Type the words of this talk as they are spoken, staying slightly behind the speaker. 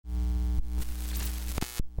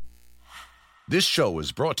This show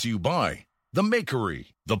is brought to you by The Makery,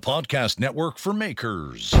 the podcast network for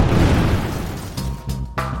makers.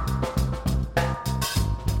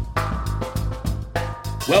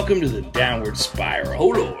 Welcome to the Downward Spiral. Oh,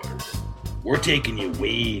 Lord. We're taking you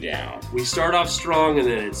way down. We start off strong and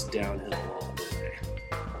then it's downhill all the way.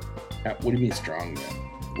 What do you mean strong, then?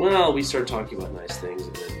 Well, we start talking about nice things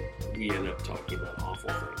and then we end up talking about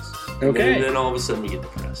awful things. Okay. And then all of a sudden we get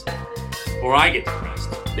depressed. Or I get depressed.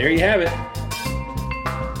 There you have it.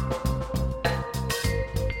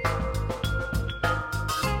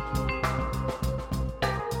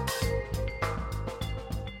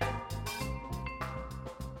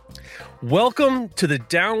 Welcome to the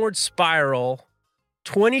Downward Spiral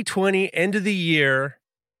 2020 end of the year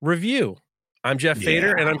review. I'm Jeff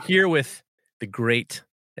Fader, and I'm here with the great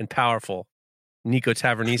and powerful Nico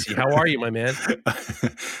Tavernisi. How are you, my man?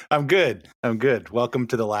 I'm good. Welcome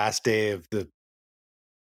to the last day of the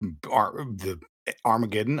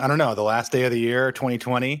Armageddon. I don't know, the last day of the year,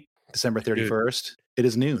 2020, December 31st. Dude. It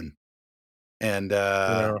is noon. And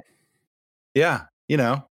yeah,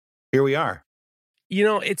 here we are.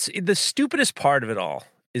 It's the stupidest part of it all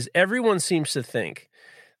is everyone seems to think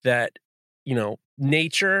that,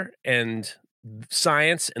 nature and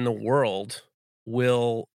science and the world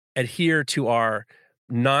will adhere to our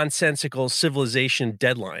nonsensical civilization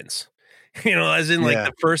deadlines. As in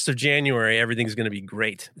the 1st of January, everything's going to be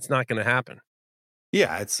great. It's not going to happen.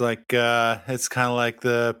 Yeah, it's like it's kind of like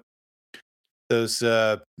those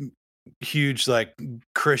huge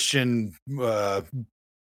Christian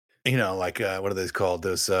what are those called?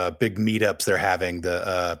 Those big meetups they're having,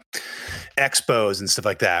 the expos and stuff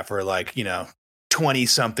like that for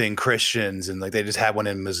 20-something Christians. And they just had one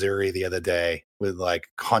in Missouri the other day with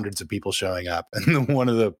hundreds of people showing up. And one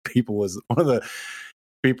of the people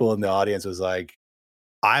in the audience was like,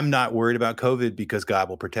 I'm not worried about COVID because God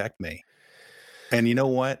will protect me. And you know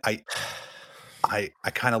what? I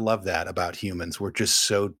kind of love that about humans. We're just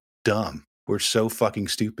so dumb. We're so fucking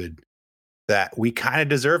stupid that we kind of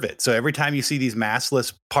deserve it. So every time you see these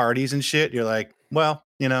maskless parties and shit, you're like, well,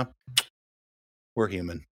 we're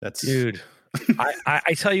human. That's dude.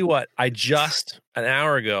 I tell you what, an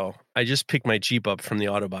hour ago, I just picked my Jeep up from the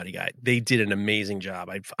auto body guy. They did an amazing job.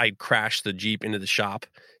 I crashed the Jeep into the shop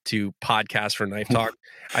to podcast for Knife Talk.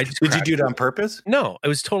 Did you do it on purpose? No, it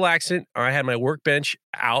was a total accident. I had my workbench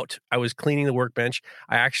out. I was cleaning the workbench.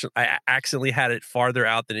 I accidentally had it farther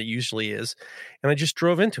out than it usually is, and I just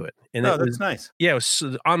drove into it. And that's nice. Yeah, it was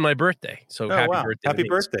on my birthday. So happy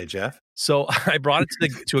birthday, Jeff. So I brought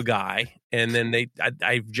it to a guy, and then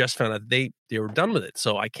I just found out they were done with it.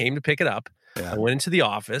 So I came to pick it up. Yeah. I went into the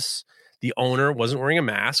office. The owner wasn't wearing a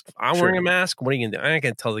mask. I'm wearing a mask. What are you gonna do? I ain't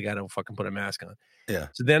gonna tell the guy to fucking put a mask on. Yeah.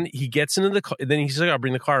 So then he gets into the car. Then he's like, I'll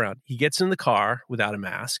bring the car around. He gets in the car without a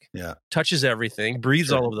mask. Yeah. Touches everything.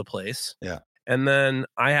 Breathes all over the place. Yeah. And then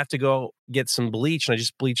I have to go get some bleach, and I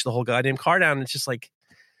just bleach the whole goddamn car down. And it's just like,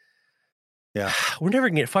 yeah, we're never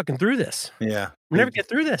gonna get fucking through this. Yeah. We're never get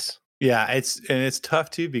through this. Yeah, it's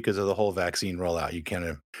tough too because of the whole vaccine rollout. You kind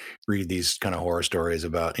of read these kind of horror stories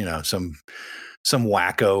about some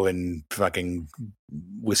wacko in fucking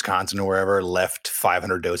Wisconsin or wherever left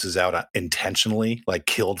 500 doses out intentionally,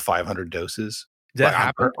 killed 500 doses. Did that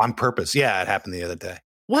happen? On purpose? Yeah, it happened the other day.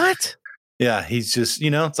 What? Yeah, he's just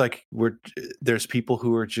it's like there's people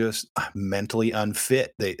who are just mentally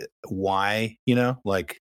unfit.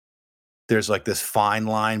 There's this fine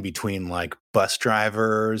line between bus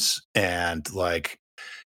drivers and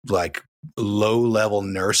low level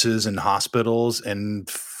nurses in hospitals and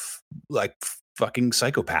fucking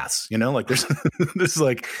psychopaths, there's this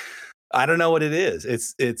I don't know what it is.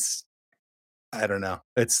 It's I don't know.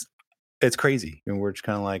 It's crazy. And we're just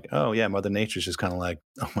kind of oh yeah, Mother Nature's just kind of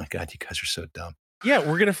oh my God, you guys are so dumb. Yeah,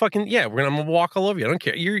 I'm gonna walk all over you. I don't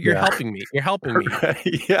care. You're helping me. You're helping me.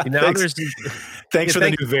 Yeah. Now thanks for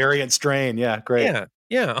the new variant strain. Yeah, great.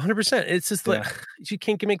 Yeah, 100%. It's just you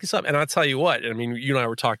can't make this up. And I'll tell you what. I mean, you and I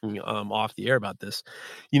were talking off the air about this.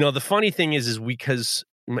 The funny thing is because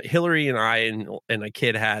Hillary and I and a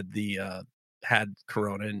kid had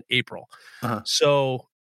Corona in April. Uh-huh. So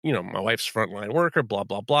my wife's frontline worker, blah,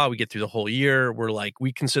 blah, blah. We get through the whole year. We're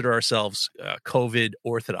we consider ourselves COVID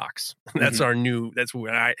orthodox. That's our that's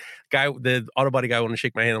when the auto body guy wanted to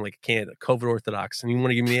shake my hand. I'm like, I can't, COVID orthodox. And you want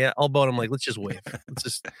to give me the elbow? And I'm like, let's just wave.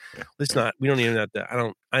 Let's not, we don't even have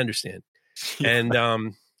to, I understand. Yeah.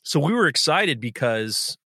 And so we were excited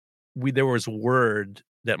because there was word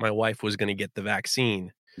that my wife was going to get the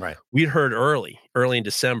vaccine. Right. We'd heard early in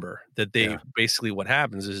December that basically what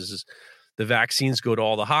happens is the vaccines go to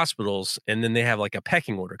all the hospitals and then they have a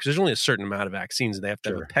pecking order because there's only a certain amount of vaccines and they have to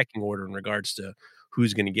have a pecking order in regards to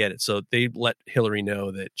who's going to get it. So they let Hillary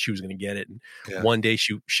know that she was going to get it. And one day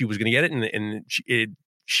she was going to get it, and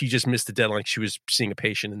she just missed the deadline. She was seeing a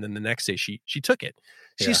patient, and then the next day she took it.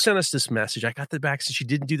 She sent us this message. I got the vaccine. She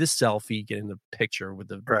didn't do the selfie, getting the picture with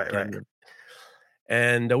the right.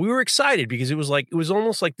 And we were excited because it was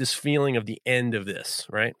almost like this feeling of the end of this,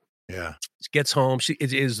 right? Yeah. She gets home.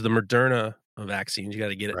 It is the Moderna vaccine. You got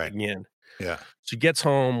to get it again. Yeah. She gets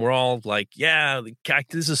home. We're all like, yeah,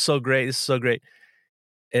 this is so great. This is so great.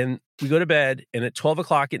 And we go to bed, and at 12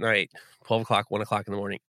 o'clock at night, 12 o'clock, 1 o'clock in the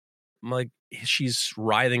morning, I'm like, she's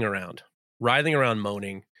writhing around,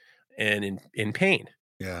 moaning and in pain.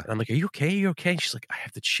 Yeah. And I'm like, are you okay? You're okay? She's like, I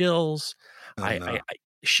have the chills. No.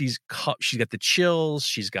 She's got the chills.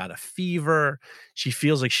 She's got a fever. She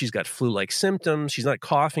feels like she's got flu-like symptoms. She's not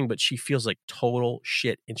coughing, but she feels like total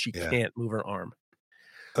shit, and she can't move her arm.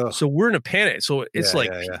 Ugh. So we're in a panic. So it's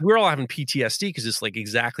we're all having PTSD because it's like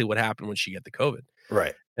exactly what happened when she got the COVID.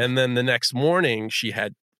 Right. And then the next morning, she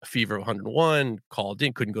had a fever of 101. Called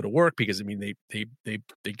in, couldn't go to work because they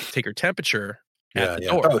take her temperature at the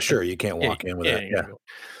door. Oh, sure, you can't walk in with that.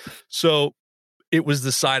 Yeah. So it was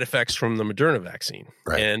the side effects from the Moderna vaccine,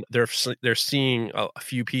 right. And they're seeing a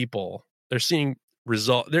few people. They're seeing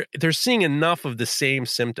They're seeing enough of the same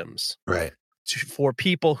symptoms, right, for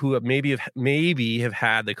people who have maybe have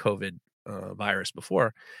had the COVID virus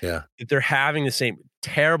before. Yeah, they're having the same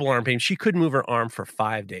terrible arm pain. She couldn't move her arm for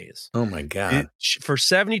 5 days. Oh my God! For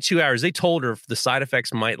 72 hours, they told her the side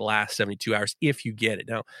effects might last 72 hours if you get it.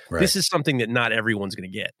 Now, This is something that not everyone's going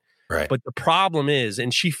to get. Right. But the problem is,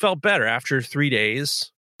 and she felt better after 3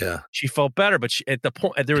 days. Yeah, she felt better, but at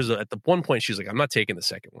the one point she was like, "I'm not taking the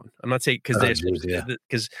second one. I'm not taking,"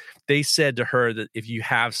 because they said to her that if you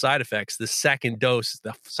have side effects, the second dose,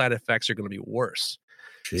 the side effects are going to be worse.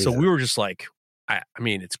 Jesus. So we were just like, I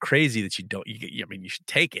mean, it's crazy that you don't. I mean, you should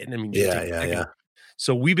take it. I mean, yeah.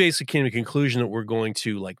 So we basically came to the conclusion that we're going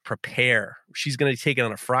to like prepare. She's going to take it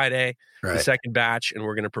on a Friday, the second batch, and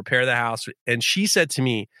we're going to prepare the house. And she said to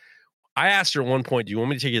me, I asked her at one point, do you want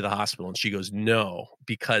me to take you to the hospital? And she goes, no,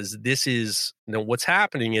 because this is, what's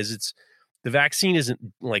happening is the vaccine isn't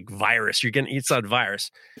like virus. It's not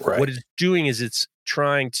virus. Right. What it's doing is it's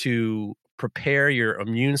trying to prepare your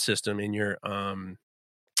immune system and your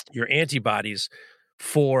antibodies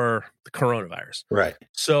for the coronavirus. Right.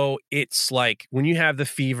 So it's like when you have the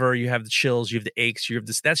fever, you have the chills, you have the aches, you have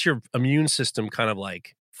this, that's your immune system kind of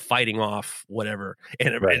like fighting off whatever.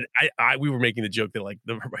 And we were making the joke that like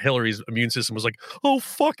Hillary's immune system was like, oh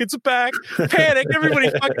fuck, it's back, panic, everybody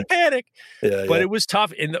fucking panic. But it was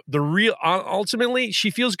tough. And the real, ultimately she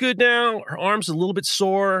feels good now. Her arm's a little bit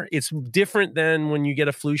sore. It's different than when you get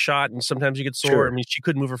a flu shot and sometimes you get sore. Sure. I mean, she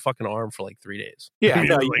couldn't move her fucking arm for like 3 days. Yeah.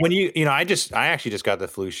 No, when I actually just got the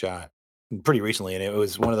flu shot pretty recently, and it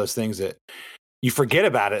was one of those things that you forget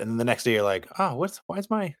about it, and the next day you're like, "Oh, why is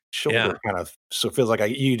my shoulder kind of so it feels like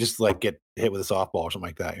you just like get hit with a softball or something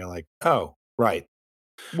like that?" You're like, "Oh, right."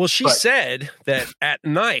 Well, she said that at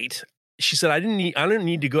night, she said, "I didn't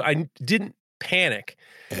need to go. I didn't panic,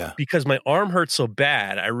 because my arm hurt so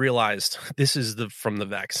bad. I realized this is from the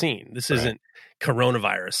vaccine. This isn't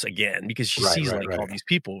coronavirus again, because she sees all these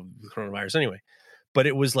people with coronavirus anyway." But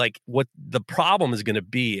it was like, what the problem is going to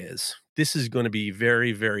be is this is going to be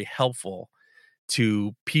very, very helpful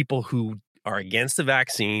to people who are against the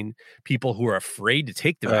vaccine, people who are afraid to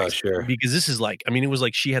take the vaccine, because this is like, I mean, it was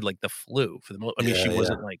like she had like the flu for the most. I mean, she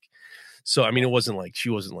wasn't like, so I mean, it wasn't like she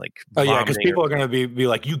wasn't like. Oh yeah, because people are going to be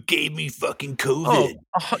like, you gave me fucking COVID.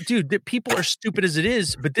 Oh, dude, people are stupid as it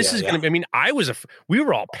is, but this is going to be. I mean, we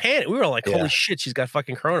were all panicked. We were all like, holy shit, she's got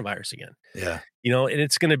fucking coronavirus again. Yeah, and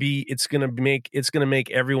it's going to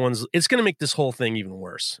make this whole thing even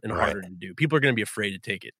worse and harder to do. People are going to be afraid to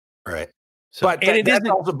take it. Right. So,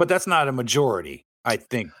 but that's not a majority. I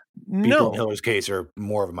think people in Hillary's case are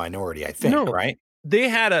more of a minority. I think, right? They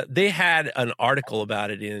had an article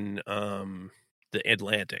about it in the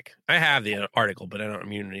Atlantic. I have the article, but I don't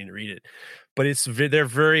need to read it. But they're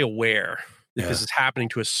very aware because it's happening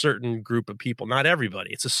to a certain group of people, not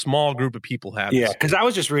everybody. It's a small group of people who have. Yeah, because I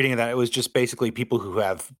was just reading that it was just basically people who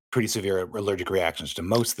have pretty severe allergic reactions to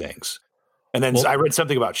most things. And then I read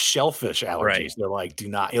something about shellfish allergies. Right. They're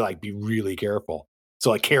like, be really careful. So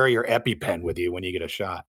like carry your EpiPen with you when you get a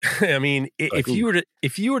shot. I mean, if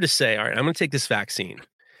you were to say, all right, I'm going to take this vaccine,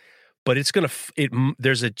 but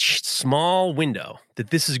there's a small window that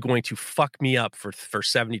this is going to fuck me up for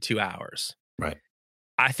 72 hours. Right.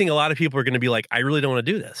 I think a lot of people are going to be like, I really don't want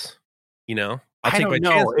to do this. I'll take my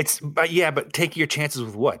chances. But take your chances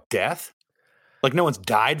with what? Death? Like no one's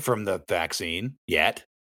died from the vaccine yet.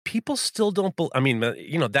 people still don't. I mean,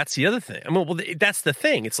 that's the other thing. I mean, well, that's the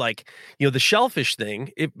thing. It's like the shellfish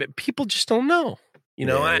thing. People just don't know.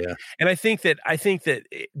 And I think that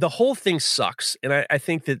the whole thing sucks, and I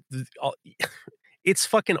think that it's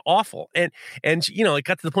fucking awful. And it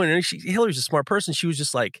got to the point. And Hillary's a smart person. She was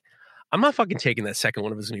just like, I'm not fucking taking that second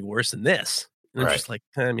one if it's gonna be worse than this. And I'm just like,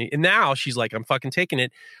 I mean, and now she's like, I'm fucking taking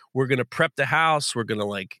it. We're gonna prep the house. We're gonna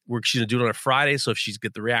she's gonna do it on a Friday. So if she's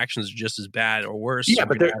get the reactions just as bad or worse. Yeah,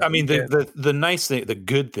 but the nice thing, the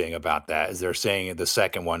good thing about that is they're saying the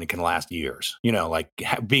second one can last years.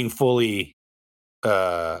 Being fully,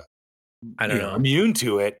 I don't know, immune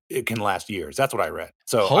to it. It can last years. That's what I read.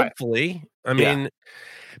 So hopefully, I mean,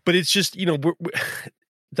 but it's just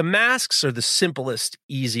the masks are the simplest,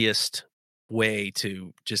 easiest way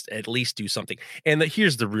to just at least do something. And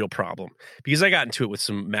here's the real problem, because I got into it with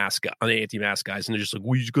some anti-mask guys, and they're just like,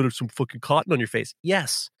 well, you just got to have some fucking cotton on your face.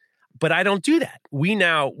 Yes, but I don't do that.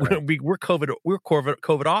 We're COVID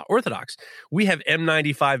orthodox. We have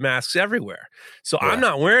N95 masks everywhere. So I'm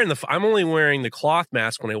not wearing I'm only wearing the cloth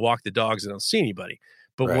mask when I walk the dogs and I don't see anybody.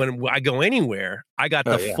 But when I go anywhere, I got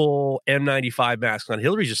the full N95 mask on.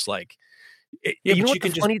 Hillary's just like, you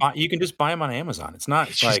can just buy them on Amazon. It's not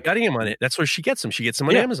she's getting them on it. That's where she gets them. She gets them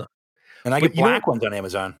on Amazon. And I get black ones on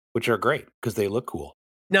Amazon, which are great because they look cool.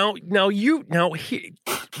 Now,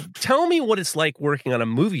 tell me what it's like working on a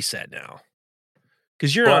movie set now,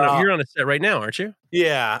 because you're on a set right now, aren't you?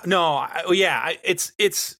 Yeah. No. We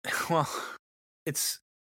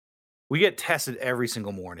get tested every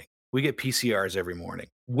single morning. We get PCRs every morning.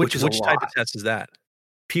 Which type of test is that?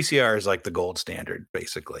 PCR is like the gold standard,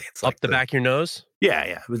 basically. It's up the back of your nose. Yeah,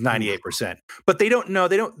 it was 98%. But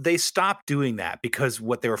they stopped doing that because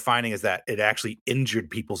what they were finding is that it actually injured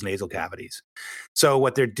people's nasal cavities. So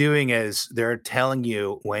what they're doing is they're telling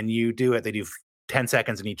you when you do it, they do 10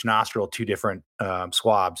 seconds in each nostril, 2 different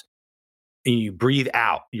swabs, and you breathe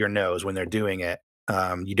out your nose when they're doing it.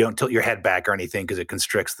 You don't tilt your head back or anything because it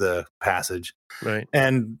constricts the passage. Right.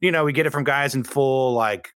 And we get it from guys in full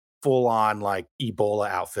on Ebola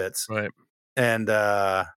outfits. Right. And,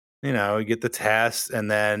 you get the test and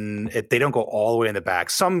then they don't go all the way in the back.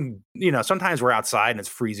 Sometimes we're outside and it's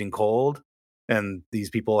freezing cold and these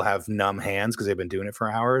people have numb hands because they've been doing it for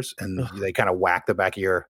hours and they kind of whack the back of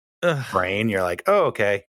your brain. You're like, oh,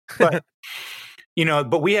 okay. But,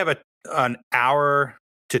 but we have an hour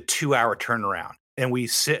to 2 hour turnaround and we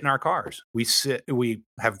sit in our cars. We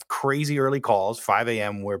have crazy early calls, 5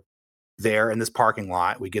 a.m. We're there in this parking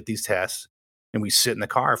lot. We get these tests and we sit in the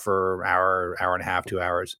car for an hour and a half, 2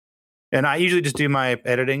 hours. And I usually just do my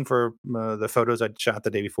editing for the photos I shot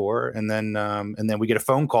the day before. And then we get a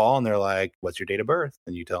phone call and they're like, what's your date of birth?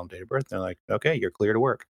 And you tell them date of birth. And they're like, okay, you're clear to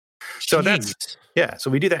work. So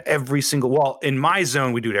so we do that every single, in my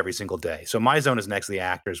zone, we do it every single day. So my zone is next to the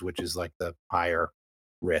actors, which is like the higher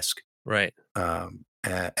risk. Right.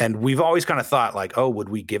 And we've always kind of thought like, oh, would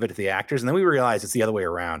we give it to the actors? And then we realized it's the other way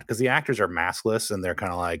around because the actors are maskless and they're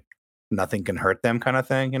kind of like nothing can hurt them kind of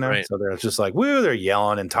thing, Right. So they're just like, woo, they're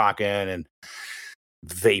yelling and talking and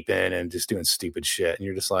vaping and just doing stupid shit. And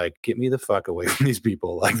you're just like, get me the fuck away from these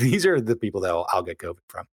people. Like these are the people that I'll get COVID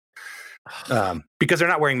from. Because they're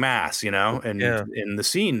not wearing masks, and in the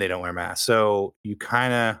scene, they don't wear masks. So you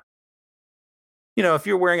kind of, if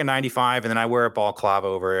you're wearing a 95 and then I wear a balaclava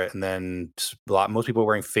over it, and then most people are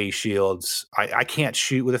wearing face shields. I can't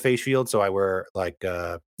shoot with a face shield, so I wear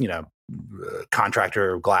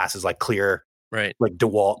contractor glasses, like clear, right, like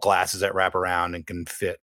DeWalt glasses that wrap around and can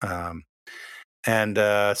fit. So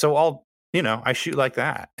I shoot like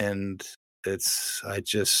that, and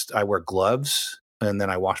I wear gloves, and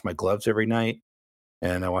then I wash my gloves every night,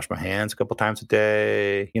 and I wash my hands a couple times a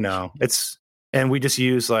day. And we just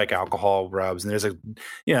use like alcohol rubs. And there's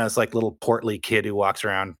it's like little portly kid who walks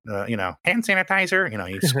around, hand sanitizer,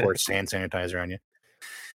 he squirts hand sanitizer on you.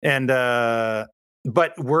 And,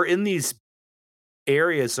 but we're in these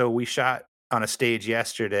areas. So we shot on a stage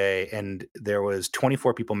yesterday and there was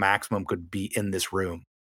 24 people maximum could be in this room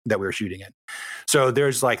that we were shooting in. So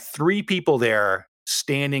there's like 3 people there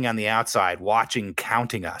standing on the outside watching,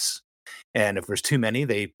 counting us. And if there's too many,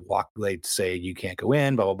 they'd say, you can't go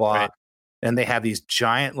in, blah, blah, blah. Right. And they have these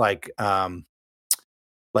giant, like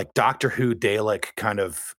Doctor Who Dalek kind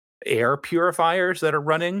of air purifiers that are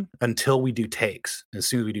running until we do takes. As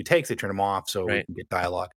soon as we do takes, they turn them off so we can get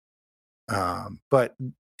dialogue. But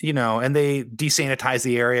and they desanitize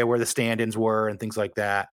the area where the stand-ins were and things like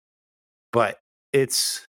that. But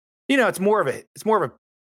it's more of a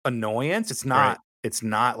annoyance. It's not. Right. It's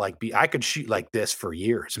not like I could shoot like this for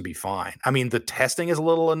years and be fine. I mean, the testing is a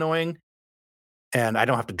little annoying. And I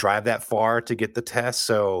don't have to drive that far to get the test.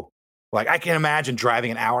 So Like, I can imagine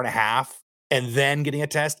driving an hour and a half and then getting a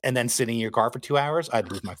test and then sitting in your car for 2 hours.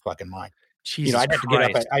 I'd lose my fucking mind. Jesus I'd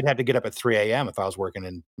Christ. have to get up at 3 a.m. if I was working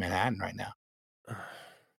in Manhattan right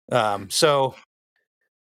now. So,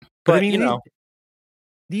 But but I mean, you know,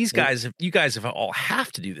 these guys, you guys have all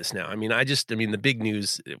have to do this now. I mean, the big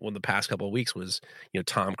news the past couple of weeks was,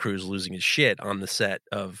 Tom Cruise losing his shit on the set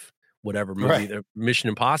of whatever movie, Right. the Mission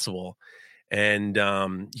Impossible. And he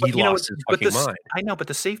But, you know, lost his fucking mind. I know, but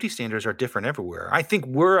the safety standards are different everywhere. I think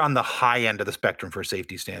we're on the high end of the spectrum for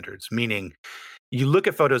safety standards, meaning you look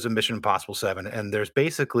at photos of Mission Impossible 7, and there's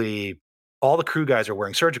basically all the crew guys are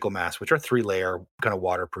wearing surgical masks, which are 3-layer kind of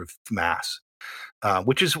waterproof masks,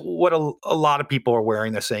 which is what a lot of people are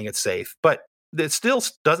wearing. They're saying it's safe, but it still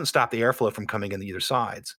doesn't stop the airflow from coming in either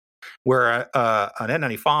sides. Where an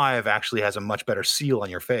N95 actually has a much better seal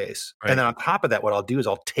on your face. Right. And then on top of that, what I'll do is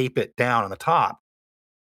I'll tape it down on the top.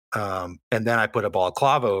 And then I put a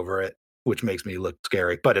balaclava over it, which makes me look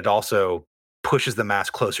scary, but it also pushes the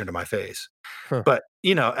mask closer to my face. Huh. But,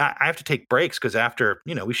 I have to take breaks because after,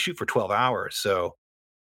 we shoot for 12 hours. So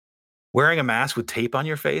wearing a mask with tape on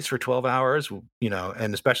your face for 12 hours,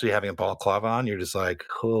 and especially having a balaclava on, you're just like,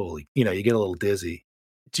 holy, you get a little dizzy.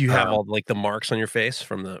 Do you have all like the marks on your face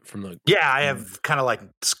from the? Yeah, I have kind of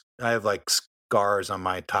like scars on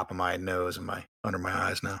my top of my nose and under my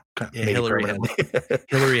eyes now. Yeah,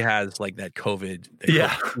 Hillary has like that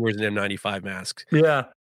COVID. Wears an N95 mask. Yeah,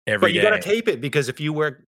 every day. You got to tape it because if you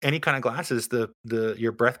wear any kind of glasses,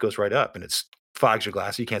 your breath goes right up and it fogs your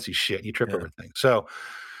glasses. You can't see shit. And you trip over things. So,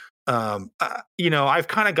 I've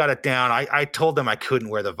kind of got it down. I told them I couldn't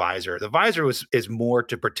wear the visor. The visor is more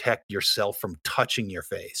to protect yourself from touching your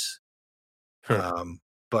face.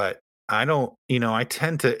 But I don't, I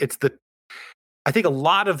tend to, I think a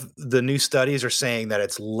lot of the new studies are saying that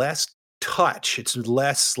it's less touch. It's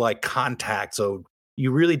less like contact. So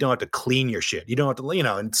you really don't have to clean your shit. You don't have to,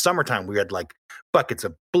 in summertime we had like buckets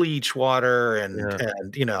of bleach water and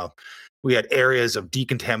we had areas of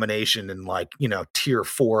decontamination in like, tier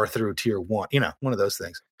 4 through tier 1, one of those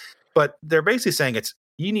things. But they're basically saying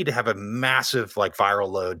you need to have a massive like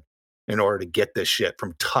viral load in order to get this shit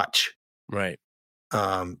from touch. Right.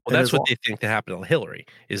 Well, that's what they think that happened to Hillary,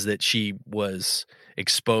 is that she was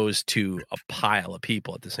exposed to a pile of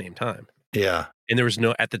people at the same time. Yeah. And there was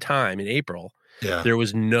at the time in April, there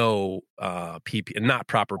was no PPE, not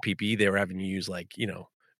proper PPE. They were having to use like,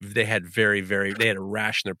 they had they had to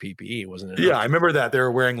ration their PPE, wasn't it? Yeah, I remember that. They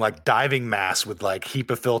were wearing like diving masks with like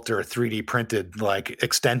HEPA filter 3D printed like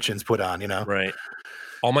extensions put on, Right.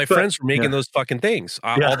 All my friends were making those fucking things.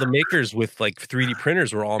 All the makers with like 3D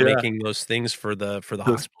printers were all making those things for the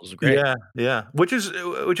hospitals. Great. Yeah. Which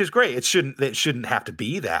is great. It shouldn't have to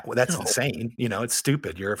be that. That's insane. It's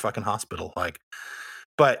stupid. You're a fucking hospital. Like,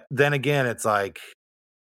 but then again, it's like,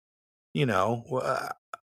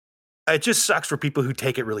 it just sucks for people who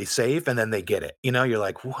take it really safe and then they get it. You're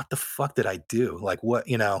like, what the fuck did I do? Like, what?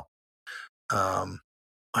 I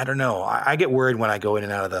don't know. I get worried when I go in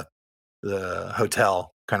and out of the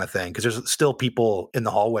hotel kind of thing because there's still people in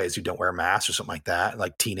the hallways who don't wear masks or something like that,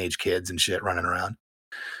 like teenage kids and shit running around.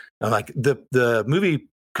 I'm like, the movie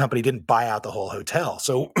company didn't buy out the whole hotel,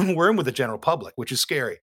 so we're in with the general public, which is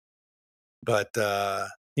scary. But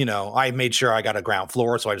I made sure I got a ground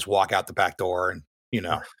floor, so I just walk out the back door and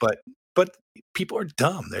but people are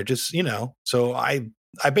dumb. They're just so I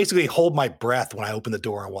basically hold my breath when I open the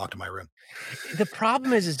door and walk to my room. The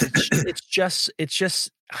problem is it's just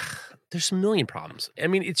there's a million problems. I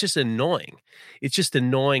mean, it's just annoying. It's just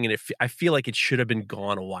annoying, and I feel like it should have been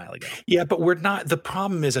gone a while ago. Yeah, but we're not. The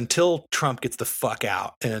problem is until Trump gets the fuck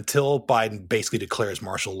out, and until Biden basically declares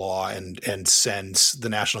martial law and sends the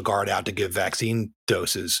National Guard out to give vaccine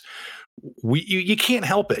doses, you can't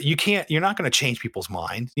help it. You're not going to change people's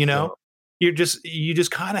minds. No. You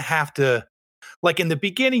just kind of have to. Like in the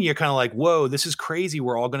beginning, you're kind of like, whoa, this is crazy.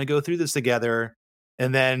 We're all going to go through this together.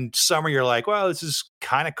 And then summer, you're like, well, this is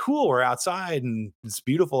kind of cool. We're outside and it's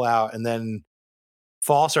beautiful out. And then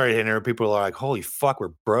fall started hitting her. People are like, holy fuck, we're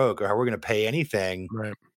broke. Or how we're going to pay anything.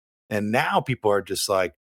 Right. And now people are just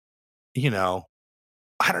like, I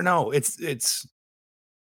don't know. It's.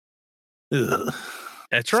 Ugh.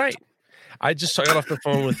 That's right. I got off the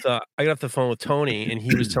phone with Tony, and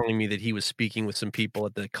he was telling me that he was speaking with some people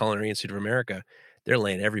at the Culinary Institute of America. They're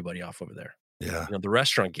laying everybody off over there. Yeah. The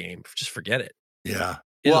restaurant game, just forget it. Yeah.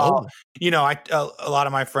 Well, a lot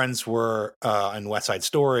of my friends were in West Side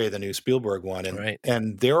Story, the new Spielberg one,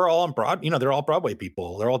 and they were all on they're all Broadway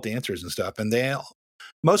people. They're all dancers and stuff, and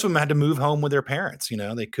most of them had to move home with their parents.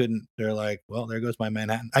 They couldn't. They're like, well, there goes my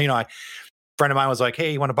Manhattan. friend of mine was like,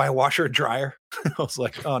 "Hey, you want to buy a washer and dryer?" I was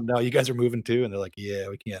like, "Oh no, you guys are moving too?" And they're like, "Yeah,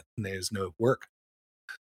 we can't. And there's no work."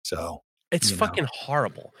 So it's fucking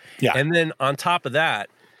horrible. Yeah. And then on top of that,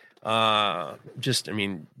 just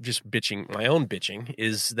bitching, my own bitching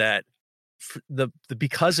is that the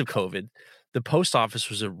because of COVID, the post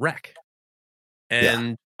office was a wreck.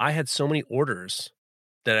 And I had so many orders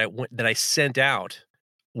that I sent out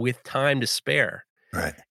with time to spare.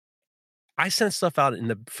 Right. I sent stuff out in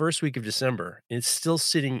the first week of December. And it's still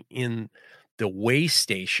sitting in the way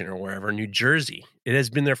station or wherever, New Jersey. It has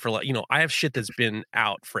been there for I have shit that's been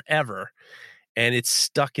out forever, and it's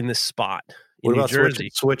stuck in this spot in What about New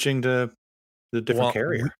Jersey. switching to the different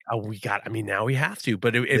carrier? Now we have to,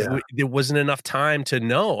 but there wasn't enough time to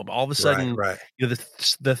know. All of a sudden, right.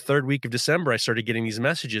 The third week of December, I started getting these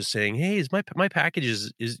messages saying, "Hey, is my package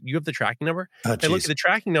is you have the tracking number?" Oh, I look at the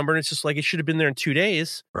tracking number, and it's just like it should have been there in 2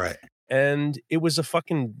 days. Right. And it was a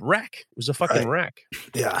fucking wreck. It was a fucking wreck.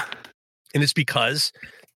 Yeah. And it's because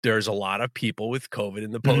there's a lot of people with COVID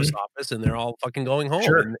in the post office, and they're all fucking going home.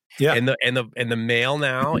 Sure. And the mail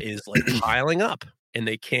now is like piling up, and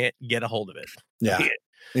they can't get a hold of it. Yeah.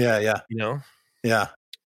 Yeah.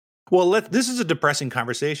 Well, this is a depressing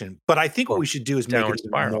conversation, but I think what we should do is make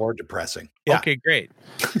it more depressing. Yeah. Okay, great.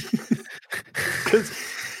 Because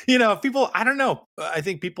people, I don't know. I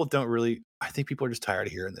think people are just tired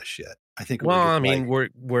of hearing this shit. I think. Well,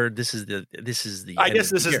 this is the. I guess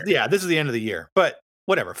this is the end of the year. But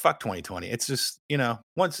whatever. Fuck 2020. It's just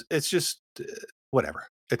whatever.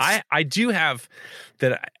 I do have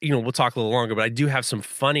that. We'll talk a little longer, but I do have some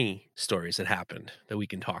funny stories that happened that we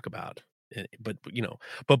can talk about.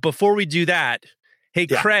 But before we do that, hey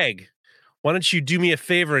Craig, why don't you do me a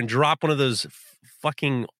favor and drop one of those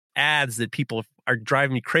fucking ads that people are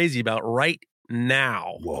driving me crazy about right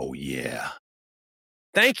now? Whoa, yeah.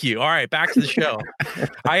 Thank you. All right, back to the show.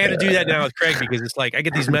 I had to do that now with Craig because it's like I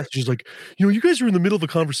get these messages like, you guys were in the middle of a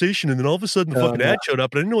conversation and then all of a sudden the fucking ad showed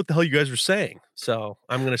up and I didn't know what the hell you guys were saying. So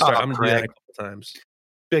I'm gonna start. I'm gonna do that a couple times.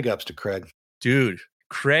 Big ups to Craig, dude.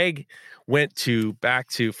 Craig went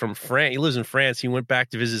from France. He lives in France. He went back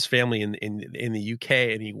to visit his family in the UK,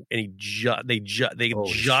 and they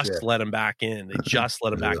just let him back in. They just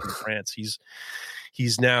let him back in France. He's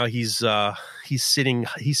sitting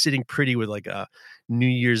pretty with like a New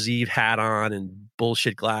Year's Eve hat on and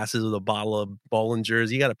bullshit glasses with a bottle of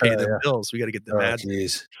Bollinger's. You got to pay the bills. We got to get the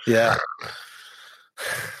ads. Yeah.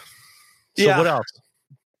 So what else?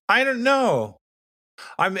 I don't know.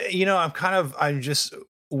 We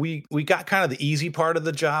got kind of the easy part of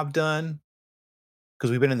the job done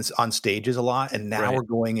because we've been on stages a lot, and now we're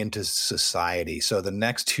going into society. So the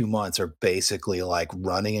next 2 months are basically like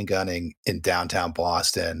running and gunning in downtown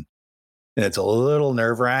Boston. And it's a little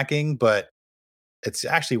nerve-wracking, but it's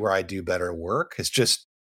actually where I do better work. It's just,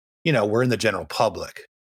 we're in the general public,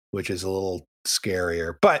 which is a little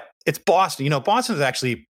scarier. But it's Boston. Boston is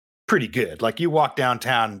actually pretty good. Like you walk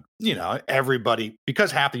downtown, everybody,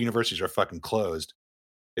 because half the universities are fucking closed,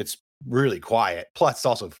 it's really quiet. Plus, it's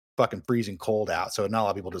also fucking freezing cold out. So not a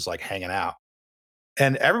lot of people just like hanging out.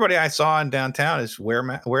 And everybody I saw in downtown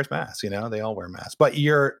wears masks. They all wear masks. But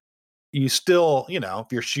you still, if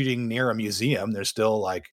you're shooting near a museum, there's still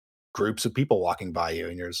like groups of people walking by you,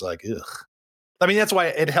 and you're just like, ugh. I mean, that's why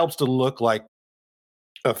it helps to look like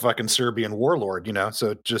a fucking Serbian warlord,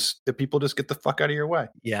 So if people just get the fuck out of your way.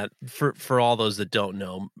 Yeah, for all those that don't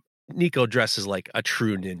know, Nico dresses like a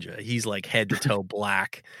true ninja. He's like head to toe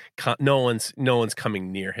black. No one's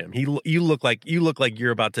coming near him. You look like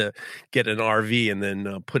you're about to get an RV and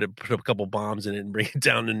then put a couple bombs in it and bring it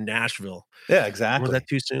down to Nashville. Yeah, exactly. Was that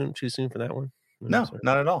too soon? Too soon for that one? No,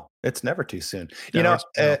 not at all. It's never too soon. And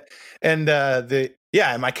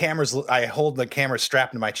my cameras. I hold the camera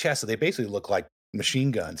strapped to my chest, so they basically look like machine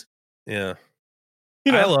guns. Yeah.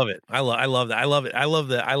 I love it. I love that. I love it. I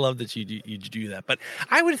love that you do that. But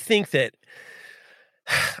I would think that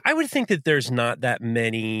there's not that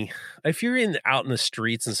many. If you're out in the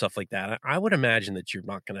streets and stuff like that, I would imagine that you're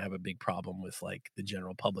not going to have a big problem with like the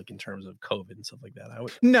general public in terms of COVID and stuff like that.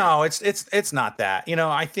 No, it's not that.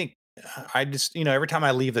 I think I just every time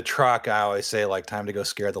I leave the truck, I always say like time to go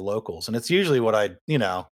scare the locals, and it's usually what I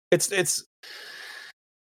it's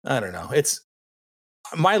I don't know. It's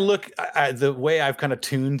my look, the way I've kind of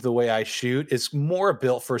tuned the way I shoot is more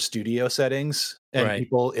built for studio settings and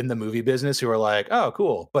people in the movie business who are like, oh,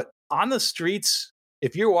 cool. But on the streets,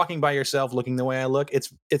 if you're walking by yourself looking the way I look,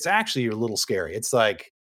 it's actually a little scary. It's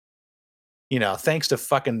like, thanks to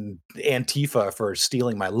fucking Antifa for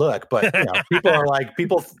stealing my look. But, people are like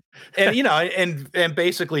and, and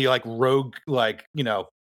basically like rogue, like,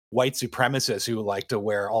 white supremacists who like to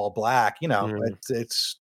wear all black,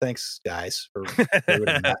 it's Thanks, guys, for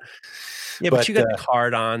ruining that. Yeah, but you got the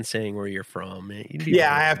card on saying where you're from.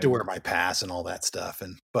 Yeah, I have to wear my pass and all that stuff.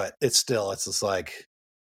 But it's just like,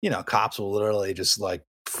 cops will literally just like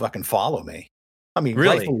fucking follow me. I mean,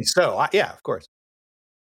 really? rightfully so. Yeah, of course.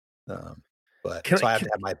 But I have to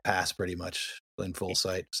have my pass pretty much in full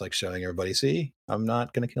sight. It's like showing everybody, see, I'm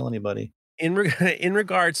not going to kill anybody. In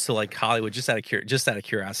regards to like Hollywood, just out of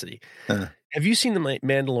curiosity, have you seen the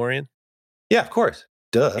Mandalorian? Yeah, of course.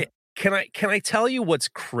 Duh. Can I tell you what's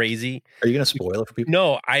crazy? Are you going to spoil it for people?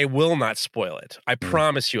 No, I will not spoil it. I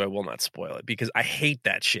promise you I will not spoil it because I hate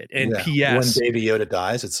that shit. And P.S. When Baby Yoda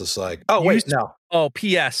dies, it's just like, oh, wait, no. Oh,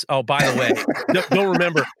 P.S. Oh, by the way, don't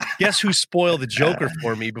remember. Guess who spoiled the Joker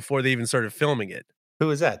for me before they even started filming it? Who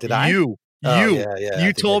was that? Did I? You.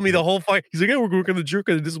 You told me the whole fight. He's like, "Yeah, we're working on the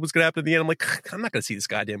Joker, and this is what's going to happen at the end." I'm like, I'm not going to see this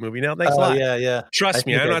goddamn movie now. Thanks a lot. Yeah. Trust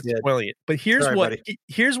me, I'm not spoiling it. But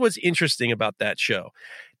here's what's interesting about that show: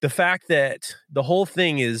 the fact that the whole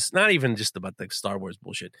thing is not even just about the Star Wars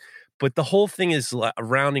bullshit, but the whole thing is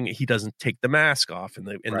surrounding. He doesn't take the mask off, and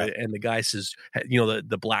the guy says,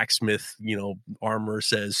 the blacksmith, armor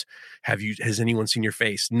says, has anyone seen your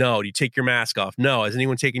face? No. Do you take your mask off? No. Has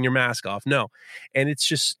anyone taken your mask off? No. And it's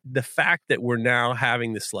just the fact that we're now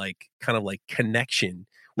having this like kind of like connection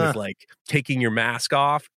with like taking your mask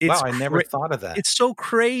off. Wow, I never thought of that. It's so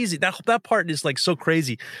crazy. That part is like so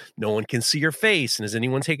crazy. No one can see your face. And is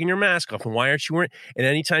anyone taking your mask off? And why aren't you wearing? And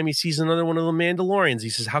anytime he sees another one of the Mandalorians, he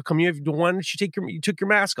says, "How come why don't you took your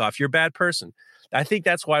mask off? You're a bad person." I think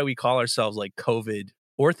that's why we call ourselves like COVID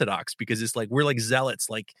Orthodox, because it's like we're like zealots,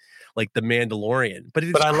 like the Mandalorian.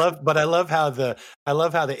 But I love how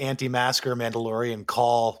the anti-masker Mandalorian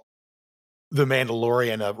call the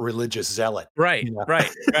Mandalorian a religious zealot. Right.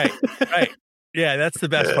 Yeah, that's the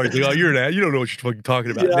best part. Like, oh, you don't know what you're fucking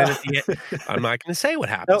talking about. Yeah. Then I'm not going to say what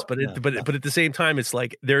happens, but at the same time, it's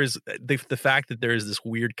like there's the fact that there is this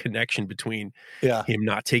weird connection between him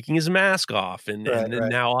not taking his mask off and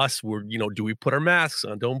now us. We're do we put our masks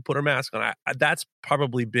on? Don't put our mask on. That's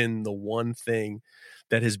probably been the one thing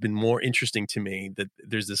that has been more interesting to me. That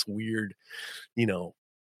there's this weird,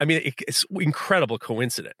 it's incredible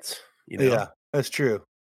coincidence. Yeah, that's true.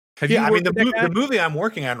 The movie I'm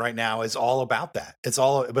working on right now is all about that.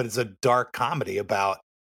 But it's a dark comedy about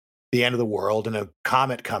the end of the world and a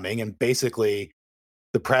comet coming, and basically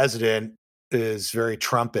the president is very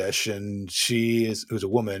Trumpish, and who's a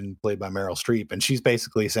woman played by Meryl Streep, and she's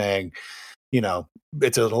basically saying,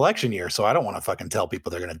 it's an election year, so I don't want to fucking tell people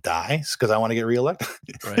they're going to die because I want to get reelected.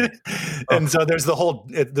 Right. And so there's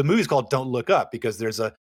the movie's called Don't Look Up because there's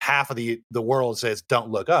a half of the world says don't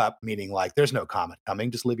look up, meaning like there's no comet coming,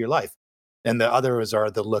 just live your life. And the others are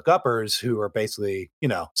the look uppers who are basically,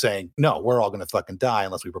 saying, no, we're all going to fucking die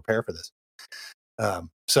unless we prepare for this.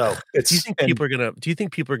 So it's. Do you think people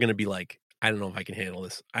are going to be like, I don't know if I can handle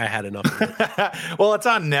this. I had enough of it. Well, it's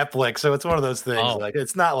on Netflix, so it's one of those things. Oh. Like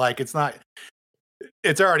it's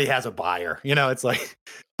already has a buyer, it's like,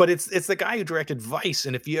 but it's the guy who directed Vice.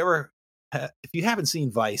 And if you haven't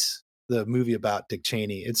seen Vice, the movie about Dick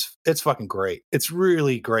Cheney, it's fucking great. It's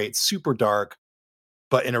really great, super dark,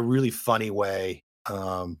 but in a really funny way.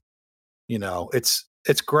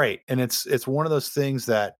 It's great, and it's one of those things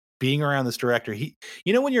that being around this director,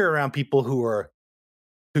 when you're around people who are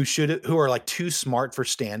like too smart for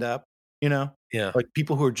stand up, like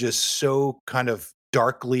people who are just so kind of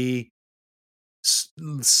darkly,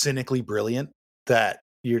 cynically brilliant that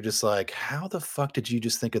you're just like, how the fuck did you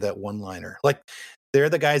just think of that one liner? Like. They're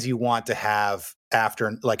the guys you want to have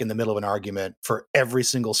after, like in the middle of an argument, for every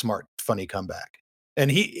single smart, funny comeback. And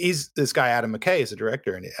he's this guy, Adam McKay, is a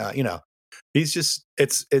director, and he's just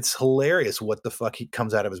it's hilarious what the fuck he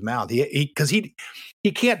comes out of his mouth. Because he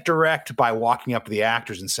can't direct by walking up to the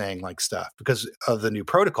actors and saying like stuff because of the new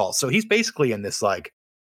protocol. So he's basically in this like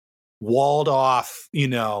walled off,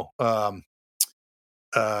 kind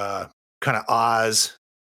of Oz.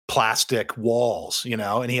 Plastic walls,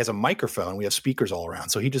 and he has a microphone. We have speakers all around.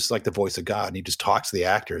 So he just like the voice of God, and he just talks to the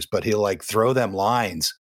actors, but he'll like throw them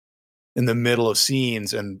lines in the middle of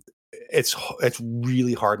scenes. And it's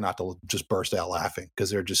really hard not to just burst out laughing because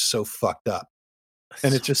they're just so fucked up.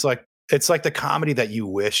 And it's just like, it's like the comedy that you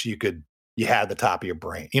wish you had the top of your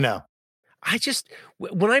brain, I just,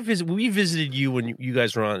 when we visited you when you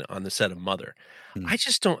guys were on the set of Mother, I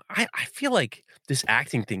just don't, I feel like this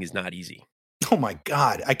acting thing is not easy. Oh my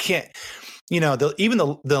God, I can't, even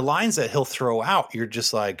the lines that he'll throw out, you're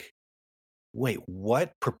just like, wait,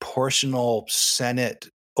 what? Proportional Senate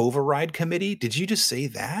override committee? Did you just say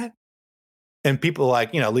that? And people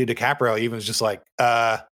like, Leo DiCaprio even was just like,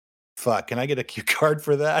 fuck, can I get a cue card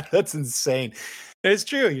for that? That's insane. And it's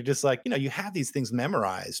true. You're just like, you have these things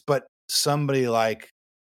memorized, but somebody like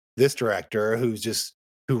this director who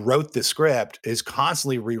wrote the script is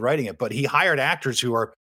constantly rewriting it, but he hired actors who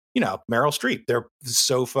are, Meryl Streep. They're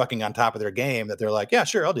so fucking on top of their game that they're like, yeah,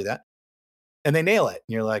 sure, I'll do that. And they nail it.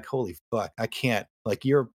 And you're like, holy fuck, I can't, like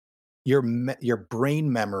your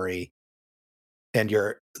brain memory and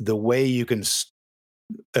the way you can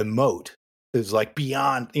emote is like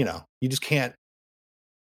beyond, you just can't,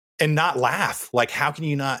 and not laugh. Like, how can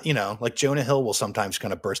you not, like Jonah Hill will sometimes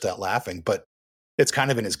kind of burst out laughing, but it's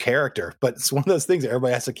kind of in his character, but it's one of those things that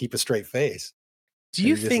everybody has to keep a straight face. Do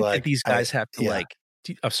you think that these guys have to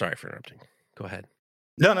I'm sorry for interrupting. Go ahead.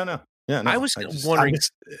 No. Yeah, no. I was wondering,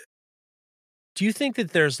 do you think that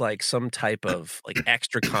there's like some type of like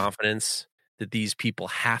extra confidence that these people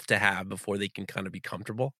have to have before they can kind of be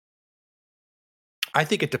comfortable? I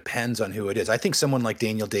think it depends on who it is. I think someone like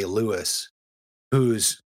Daniel Day-Lewis,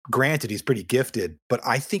 who's granted he's pretty gifted, but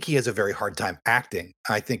I think he has a very hard time acting.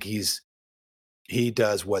 I think he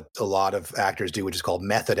does what a lot of actors do, which is called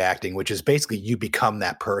method acting, which is basically you become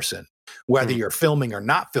that person. Whether you're filming or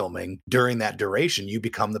not filming, during that duration, you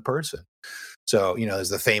become the person. So, there's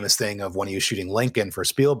the famous thing of when he was shooting Lincoln for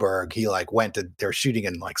Spielberg, he like they're shooting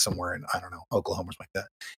in like somewhere in, I don't know, Oklahoma or something like that.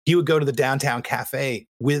 He would go to the downtown cafe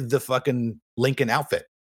with the fucking Lincoln outfit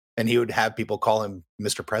and he would have people call him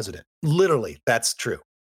Mr. President. Literally, that's true.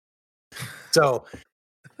 So,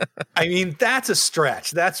 I mean, that's a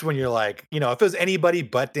stretch. That's when you're like, if it was anybody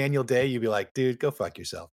but Daniel Day, you'd be like, dude, go fuck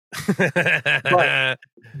yourself.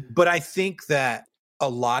 But I think that a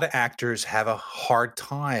lot of actors have a hard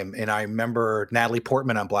time. And I remember Natalie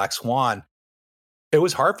Portman on Black Swan. It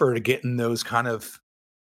was hard for her to get in those kind of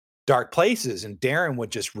dark places. And Darren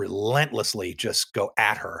would just relentlessly just go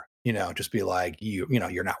at her, just be like,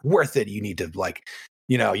 you're not worth it. You need to like,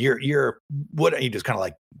 you're what, you just kind of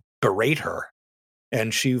like berate her.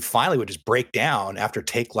 And she finally would just break down after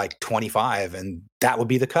take like 25. And that would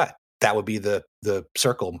be the cut. That would be the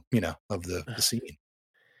circle, of the scene.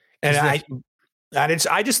 And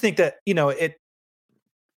I just think that,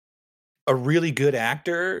 a really good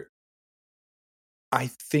actor, I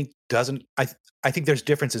think I think there's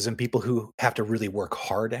differences in people who have to really work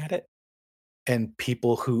hard at it and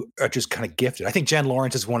people who are just kind of gifted. I think Jen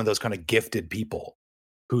Lawrence is one of those kind of gifted people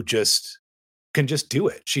who just can just do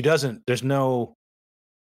it. She doesn't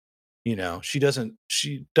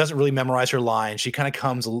really memorize her lines. She kind of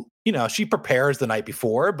comes, she prepares the night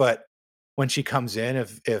before, but when she comes in,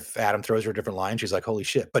 if Adam throws her a different line, she's like, holy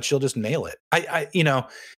shit, but she'll just nail it.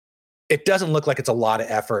 It doesn't look like it's a lot of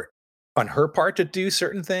effort on her part to do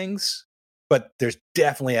certain things, but there's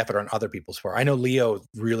definitely effort on other people's part. I know Leo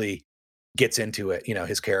really gets into it,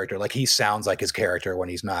 his character, like he sounds like his character when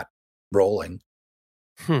he's not rolling,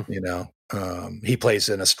 he plays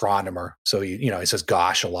an astronomer. So he says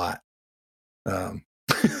gosh a lot.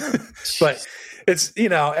 But it's,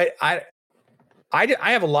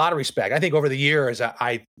 I have a lot of respect. I think over the years,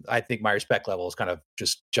 I think my respect level has kind of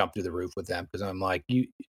just jumped through the roof with them because I'm like,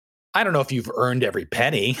 I don't know if you've earned every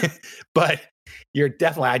penny, but you're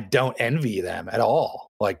definitely, I don't envy them at all.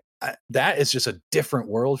 Like that is just a different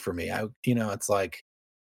world for me. It's like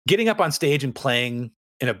getting up on stage and playing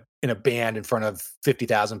in a band in front of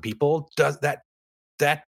 50,000 people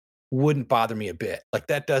that wouldn't bother me a bit. Like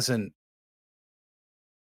that doesn't,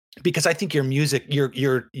 because I think your music,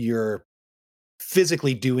 you're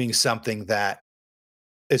physically doing something that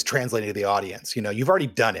is translating to the audience. You've already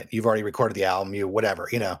done it. You've already recorded the album, whatever,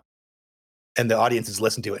 and the audience has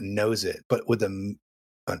listened to it and knows it. But with an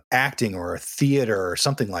acting or a theater or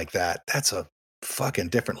something like that, that's a fucking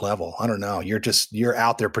different level. I don't know. You're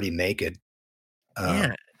out there pretty naked.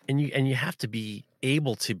 Yeah. And you have to be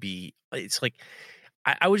able to be, it's like,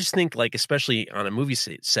 I would just think like, especially on a movie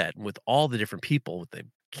set with all the different people, with the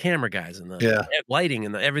camera guys and the lighting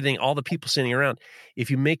and everything, all the people sitting around,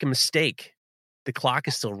 if you make a mistake, the clock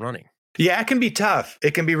is still running. Yeah, it can be tough.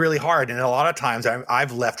 It can be really hard. And a lot of times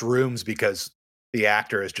I've left rooms because the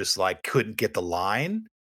actor is just like, couldn't get the line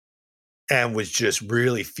and was just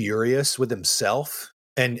really furious with himself.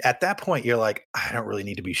 And at that point you're like, I don't really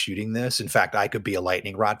need to be shooting this. In fact, I could be a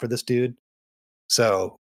lightning rod for this dude.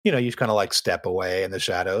 So, you just kind of like step away in the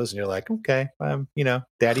shadows and you're like, okay,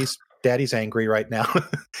 daddy's angry right now.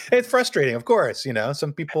 It's frustrating, of course.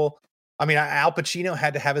 Some people, Al Pacino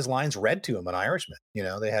had to have his lines read to him on Irishman.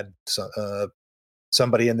 They had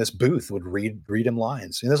somebody in this booth would read him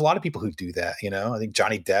lines. And there's a lot of people who do that. I think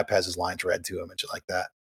Johnny Depp has his lines read to him and shit like that.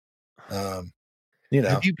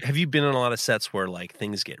 Have you been on a lot of sets where like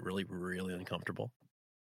things get really, really uncomfortable?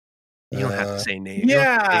 You don't have to say names. You don't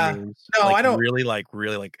have to say names. No, like, I don't. Really like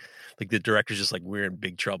the director's just like, we're in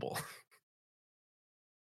big trouble.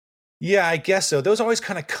 Yeah, I guess so. Those always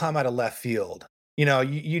kind of come out of left field. You know,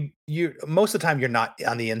 you most of the time you're not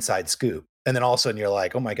on the inside scoop. And then all of a sudden you're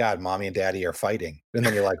like, oh my God, mommy and daddy are fighting. And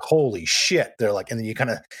then you're like, holy shit. They're like, and then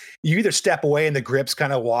you either step away and the grips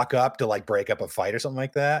kind of walk up to like break up a fight or something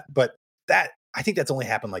like that. But I think that's only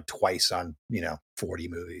happened like twice on, 40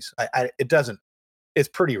 movies. It's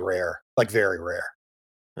pretty rare, like very rare.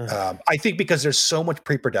 I think because there's so much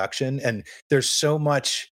pre-production and there's so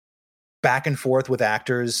much back and forth with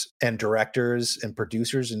actors and directors and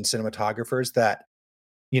producers and cinematographers that,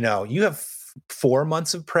 you have 4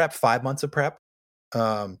 months of prep, 5 months of prep.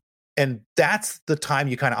 And that's the time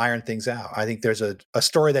you kind of iron things out. I think there's a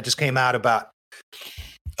story that just came out about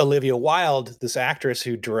Olivia Wilde, this actress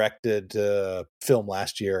who directed a film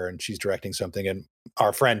last year, and she's directing something, and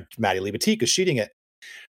our friend Maddie Libatique is shooting it.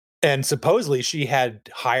 And supposedly she had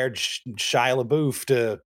hired Shia LaBeouf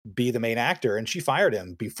to be the main actor, and she fired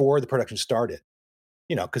him before the production started,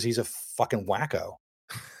 because he's a fucking wacko.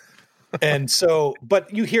 And so,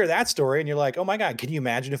 but you hear that story and you're like, oh my God, can you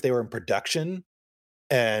imagine if they were in production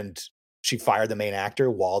and she fired the main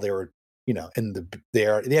actor while they were, they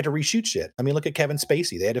had to reshoot shit. I mean, look at Kevin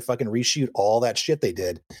Spacey. They had to fucking reshoot all that shit they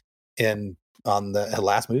did on the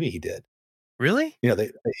last movie he did. Really?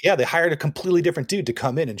 They hired a completely different dude to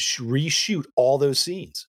come in and reshoot all those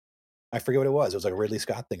scenes. I forget what it was. It was like a Ridley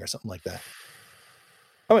Scott thing or something like that.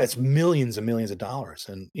 I mean, it's millions and millions of dollars,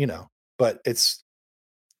 and but it's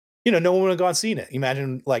no one would have gone seen it.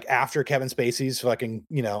 Imagine like after Kevin Spacey's fucking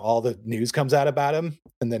all the news comes out about him,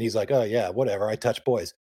 and then he's like, oh yeah, whatever, I touch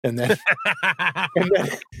boys, and then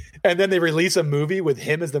and then they release a movie with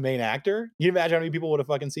him as the main actor. You imagine how many people would have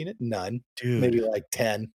fucking seen it? None, dude. Maybe like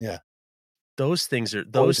 10. Yeah. Those things are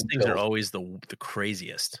always the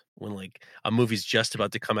craziest when like a movie's just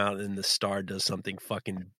about to come out and the star does something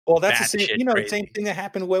fucking. Well, that's the same. The same thing that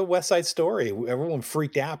happened with West Side Story. Everyone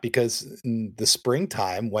freaked out because in the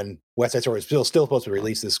springtime when West Side Story was still supposed to be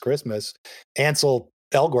released this Christmas, Ansel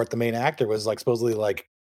Elgort, the main actor, was like supposedly like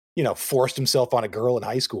forced himself on a girl in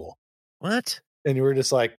high school. What? And you were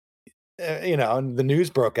just like, and the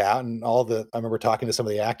news broke out, and I remember talking to some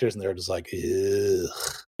of the actors, and they were just like, ugh,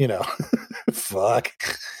 fuck.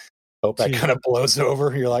 Hope that kind of blows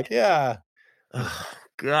over. You're like, yeah. Oh,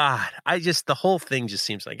 God. The whole thing just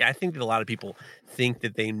seems like, I think that a lot of people think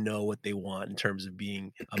that they know what they want in terms of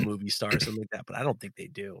being a movie star or something like that, but I don't think they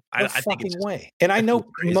do. I think it's way. And I know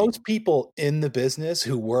most people in the business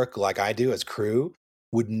who work like I do as crew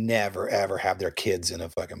would never, ever have their kids in a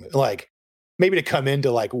fucking movie. Like, maybe to come in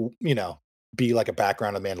to like, be like a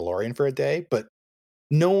background of Mandalorian for a day, but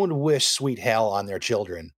no one would wish sweet hell on their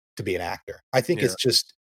children to be an actor. I think it's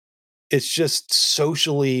just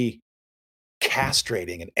socially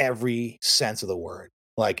castrating in every sense of the word.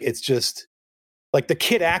 Like, it's just like the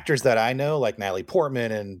kid actors that I know, like Natalie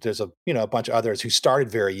Portman, and there's a bunch of others who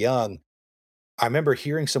started very young. I remember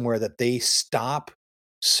hearing somewhere that they stop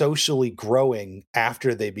socially growing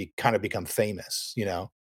after they become famous,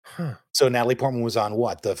 Huh. So Natalie Portman was on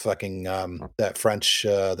what? The fucking that French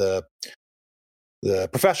the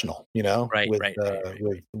Professional, right, with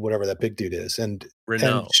whatever that big dude is, and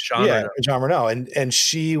Reno, Jean Reno, and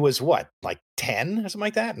she was what, like 10 or something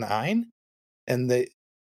like that, 9, and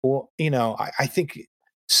I think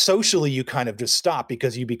socially you kind of just stop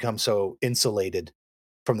because you become so insulated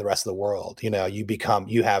from the rest of the world.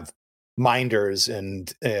 You have minders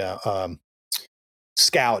and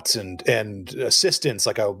scouts and assistants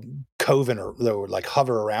like a coven that would like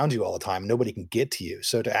hover around you all the time. Nobody can get to you.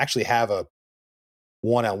 So to actually have a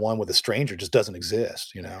one-on-one with a stranger just doesn't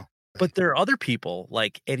exist, But there are other people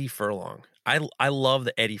like Eddie Furlong. I love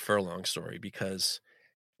the Eddie Furlong story because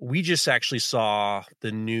we just actually saw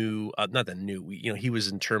the new, he was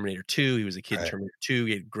in Terminator 2. He was a kid in Terminator 2.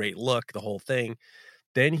 He had a great look, the whole thing.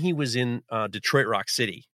 Then he was in Detroit Rock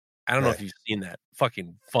City. I don't know if you've seen that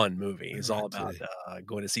fucking fun movie. It's all about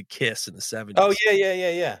going to see Kiss in the 70s. Oh,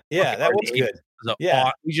 yeah. Yeah, that was good.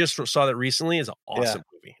 We just saw that recently. It's an awesome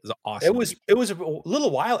movie. It's an awesome movie. It was a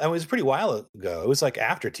little while. It was a pretty while ago. It was like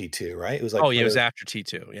after T2, right? It was like, it was after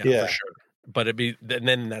T2. Yeah, for sure. But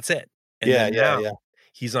then that's it. And now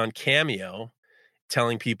he's on Cameo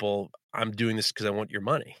telling people, I'm doing this because I want your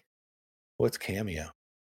money. What's Cameo?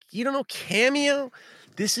 You don't know Cameo?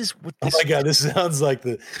 This is what this. Oh my God, this sounds like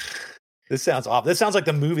this sounds off. This sounds like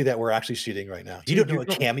the movie that we're actually shooting right now. You don't know what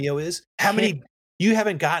Cameo is? How many? You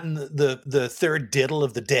haven't gotten the third diddle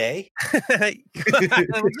of the day? What's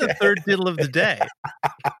the third diddle of the day?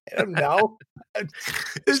 I don't know.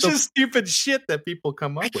 It's So- just stupid shit that people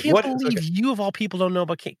come up I with. can't believe you of all people don't know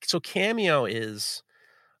about so Cameo is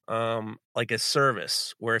like a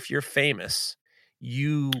service where if you're famous,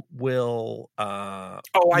 you will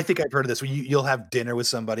Oh, I think I've heard of this. You'll have dinner with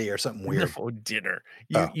somebody or something weird. no dinner.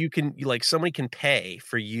 Oh. You can like somebody can pay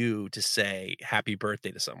for you to say happy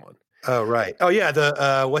birthday to someone. Oh, right. Oh, yeah.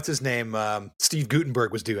 The what's his name? Steve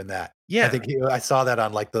Guttenberg was doing that. Yeah. I think I saw that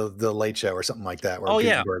on like the Late Show or something like that. Where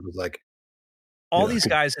Guttenberg was like, all these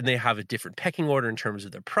guys, and they have a different pecking order in terms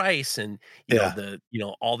of their price, and you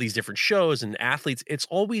know all these different shows and athletes. It's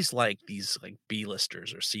always like these like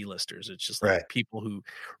B-listers or C-listers. It's just like people who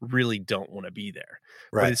really don't want to be there.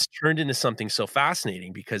 Right. But it's turned into something so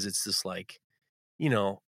fascinating because it's this like, you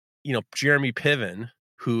know, Jeremy Piven,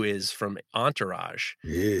 who is from Entourage.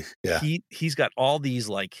 Yeah. He's got all these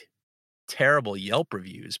like terrible Yelp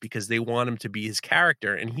reviews because they want him to be his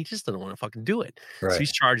character, and he just doesn't want to fucking do it. Right. So he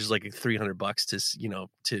charges like $300 to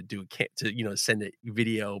send a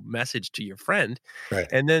video message to your friend. Right.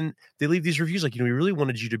 And then they leave these reviews like, we really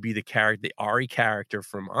wanted you to be the Ari character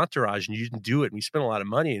from Entourage, and you didn't do it. And we spent a lot of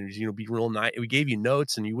money, and be real nice. We gave you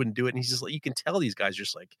notes, and you wouldn't do it. And he's just like, you can tell these guys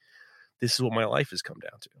just like, this is what my life has come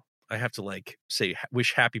down to. I have to like say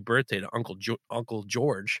wish happy birthday to Uncle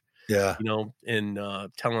George. Yeah. And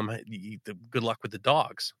tell him the good luck with the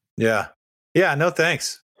dogs. Yeah. Yeah. No,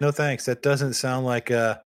 thanks. No, thanks. That doesn't sound like,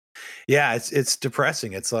 it's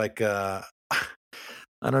depressing. It's like, I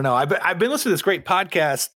don't know. I've been listening to this great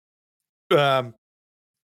podcast.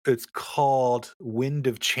 It's called Wind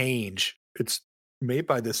of Change. It's made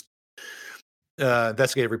by this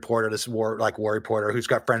investigative reporter, this war reporter who's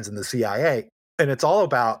got friends in the CIA. And it's all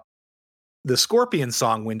about the Scorpion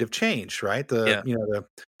song, Wind of Change, right? The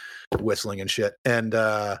whistling and shit. And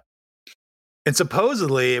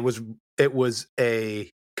supposedly it was a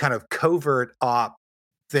kind of covert op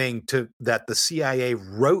thing that the CIA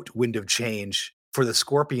wrote Wind of Change for the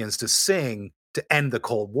Scorpions to sing to end the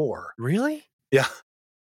Cold War. Really? Yeah.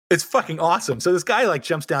 It's fucking awesome. So this guy like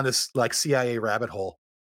jumps down this like CIA rabbit hole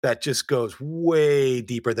that just goes way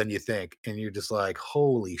deeper than you think. And you're just like,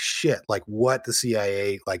 holy shit, like what the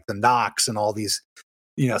CIA, like the Knox and all these,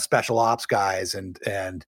 special ops guys and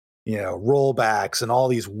rollbacks and all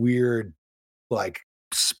these weird like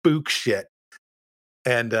spook shit.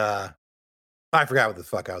 And I forgot what the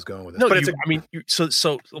fuck I was going with this. No, but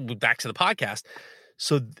so back to the podcast.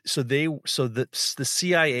 So the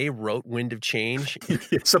CIA wrote Wind of Change.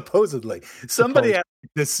 Supposedly somebody at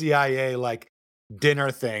the CIA like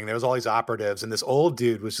dinner thing, there was all these operatives, and this old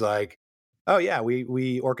dude was like, oh yeah,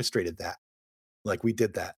 we orchestrated that, like we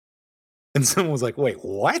did that. And someone was like, wait,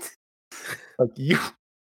 what? Like you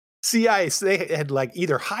CIA, they had like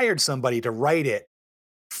either hired somebody to write it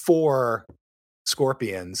for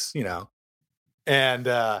Scorpions,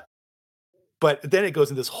 and but then it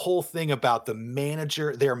goes into this whole thing about the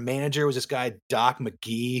manager. Their manager was this guy Doc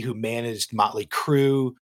McGee, who managed Motley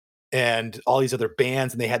Crue and all these other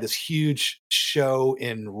bands. And they had this huge show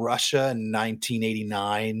in Russia in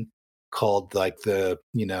 1989 called like the,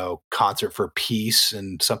 Concert for Peace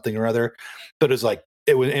and something or other. But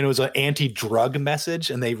it was an anti-drug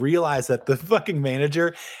message. And they realized that the fucking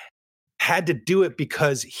manager had to do it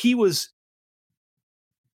because he was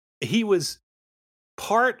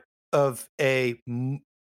part of a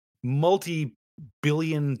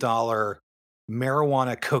multi-billion-dollar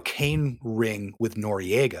marijuana cocaine ring with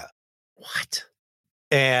Noriega. What?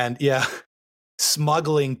 And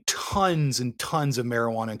smuggling tons and tons of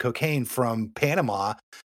marijuana and cocaine from Panama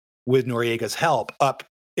with Noriega's help up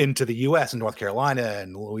into the U.S. and North Carolina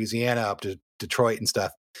and Louisiana up to Detroit and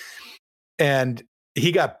stuff. And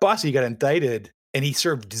he got busted, he got indicted, and he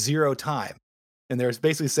served 0 time. And there's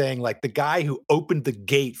basically saying like the guy who opened the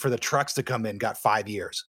gate for the trucks to come in got 5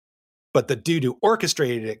 years, but the dude who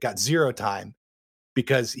orchestrated it got 0 time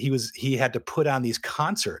because he had to put on these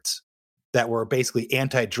concerts that were basically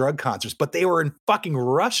anti-drug concerts, but they were in fucking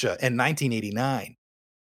Russia in 1989.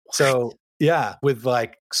 What? So yeah, with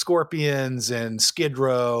like Scorpions and Skid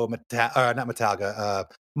Row, not Metallica,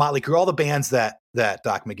 Motley Crue, all the bands that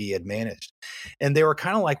Doc McGee had managed. And they were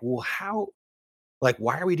kind of like, well, how, like,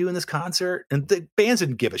 why are we doing this concert? And the bands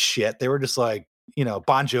didn't give a shit. They were just like,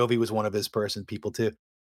 Bon Jovi was one of his people too.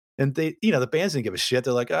 And they, the bands didn't give a shit.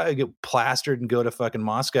 They're like, I get plastered and go to fucking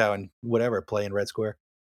Moscow and whatever, play in Red Square.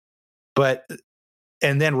 But,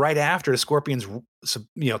 and then right after, the Scorpions,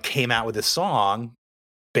 came out with this song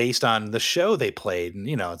based on the show they played. And,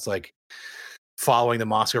 it's like following the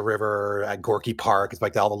Moscow River at Gorky Park. It's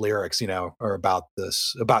like all the lyrics, are about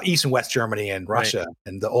East and West Germany and Russia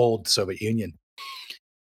and the old Soviet Union.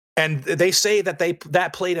 And they say that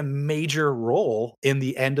that played a major role in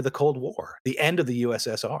the end of the Cold War. The end of the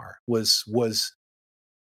USSR was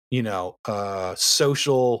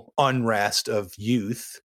social unrest of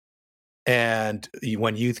youth. And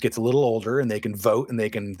when youth gets a little older and they can vote and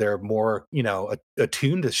they're more,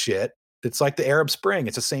 attuned to shit. It's like the Arab Spring.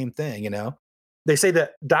 It's the same thing, They say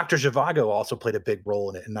that Dr. Zhivago also played a big role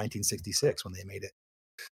in it in 1966 when they made it.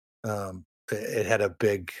 It had a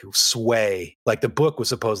big sway. Like the book was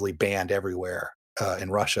supposedly banned everywhere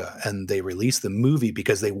in Russia, and they released the movie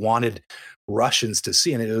because they wanted Russians to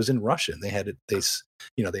see, and it was in Russian. They had it. They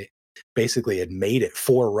basically had made it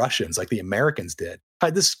for Russians, like the Americans did.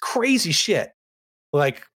 This crazy shit.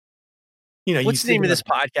 Like, what's the name of this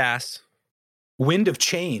podcast? Wind of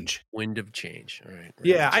Change. Wind of Change. All right.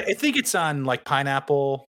 Yeah, I think it's on like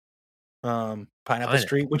Pineapple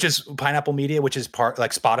Street, which is Pineapple Media, which is part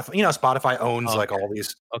like Spotify. Spotify owns like all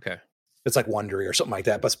these. Okay. It's like Wondery or something like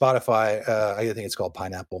that. But Spotify, I think it's called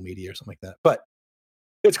Pineapple Media or something like that. But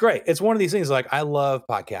it's great. It's one of these things like I love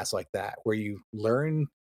podcasts like that where you learn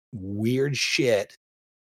weird shit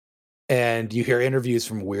and you hear interviews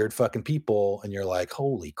from weird fucking people and you're like,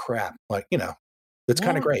 holy crap. Like, it's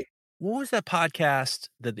kind of great. What was that podcast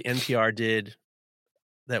that the NPR did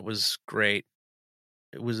that was great?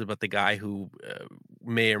 It was about the guy who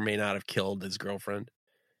may or may not have killed his girlfriend.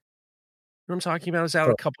 You know what I'm talking about? It was out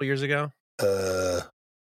a couple of years ago.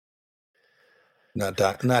 Not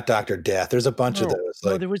Dr. Death. There's a bunch of those.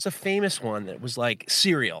 No, there was a famous one that was like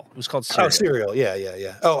Serial. It was called Serial. Oh, Serial.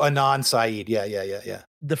 Yeah. Oh, Anand Saeed. Yeah.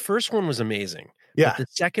 The first one was amazing. Yeah. But the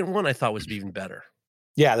second one I thought was even better.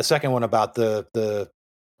 Yeah, the second one about the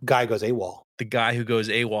guy goes AWOL. The guy who goes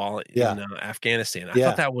AWOL in Afghanistan. I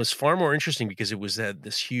thought that was far more interesting because it was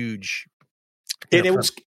this huge. And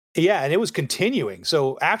it was continuing.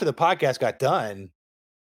 So after the podcast got done,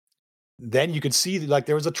 then you could see like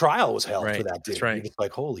there was a trial was held for that dude. That's right. You're just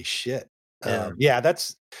like, holy shit. Yeah.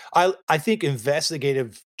 That's I think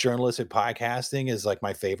investigative journalistic podcasting is like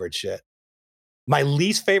my favorite shit. My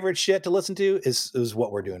least favorite shit to listen to is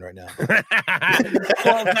what we're doing right now.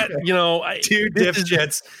 Two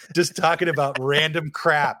dipshits just talking about random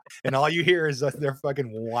crap, and all you hear is their fucking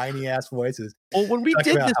whiny ass voices. Well, when we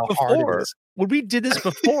did this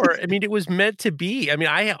before, I mean, it was meant to be. I mean,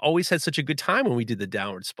 I always had such a good time when we did the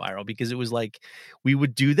Downward Spiral because it was like we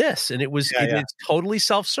would do this, and it's totally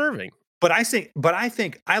self-serving. But I think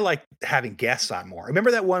I like having guests on more. Remember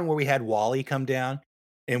that one where we had Wally come down?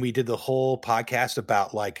 And we did the whole podcast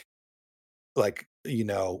about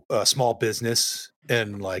small business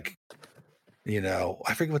and I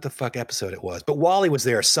forget what the fuck episode it was, but Wally was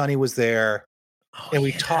there. Sonny was there. And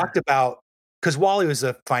we talked about, because Wally was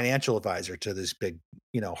a financial advisor to this big,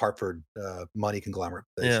 Hartford money conglomerate.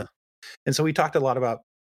 Yeah. And so we talked a lot about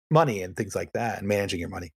money and things like that and managing your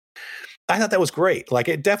money. I thought that was great. Like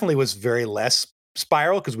it definitely was very less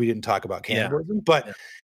Spiral because we didn't talk about cannibalism, but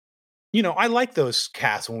I like those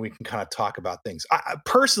casts when we can kind of talk about things.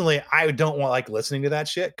 Personally, I don't like listening to that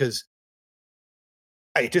shit because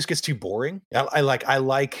it just gets too boring. I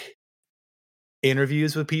like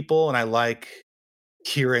interviews with people, and I like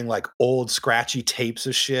hearing like old scratchy tapes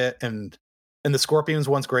of shit. And the Scorpions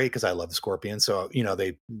one's great because I love the Scorpions. So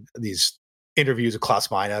these interviews with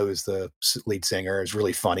Klaus Meine, who's the lead singer, is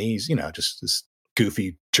really funny. He's just this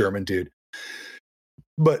goofy German dude.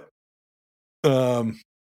 But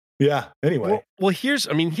yeah. Anyway, well, here's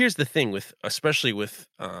the thing especially with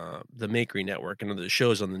the Makery Network and the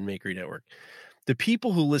shows on the Makery Network. The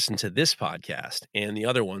people who listen to this podcast and the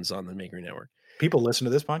other ones on the Makery Network. People listen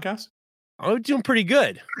to this podcast? Oh, we're doing pretty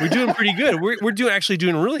good. We're doing pretty good. We're actually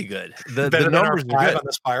doing really good. The numbers are good on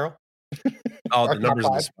the Spiral. Oh, the numbers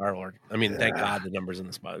in the Spiral are. I mean, thank God the numbers in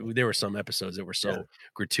the Spiral. There were some episodes that were so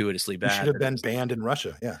gratuitously bad. You should have been banned in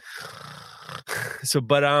Russia. Yeah. So,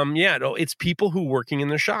 but it's people who working in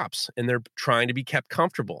their shops and they're trying to be kept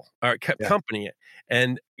comfortable or kept company.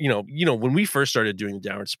 And when we first started doing the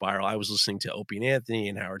Downward Spiral, I was listening to Opie and Anthony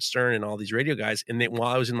and Howard Stern and all these radio guys. And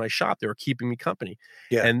while I was in my shop, they were keeping me company.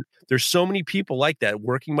 Yeah. And there's so many people like that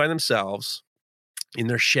working by themselves in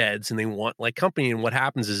their sheds, and they want like company. And what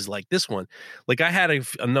happens is like this one, like I had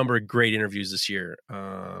a number of great interviews this year,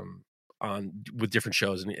 with different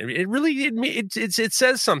shows, and it really it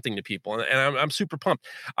says something to people, and I'm super pumped.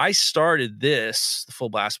 I started the Full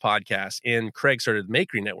Blast podcast, and Craig started the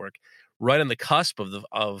Makery Network right on the cusp of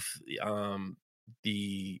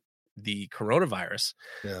the coronavirus,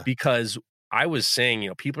 because I was saying,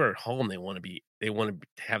 people are at home, they want it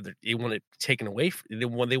taken away, they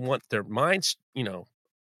want their minds,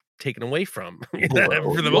 taken away from for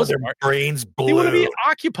the most part. Brains blue. They want to be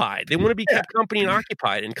occupied. They want to be kept company and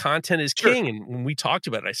occupied, and content is king. And when we talked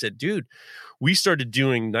about it, I said, dude, we started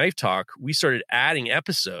doing Knife Talk. We started adding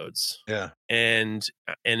episodes. Yeah. And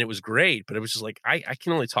it was great, but it was just like, I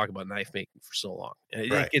can only talk about knife making for so long.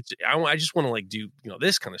 And I just want to like do,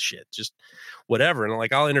 this kind of shit, just whatever. And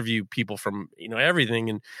like, I'll interview people from, everything,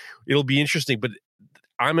 and it'll be interesting, but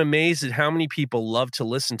I'm amazed at how many people love to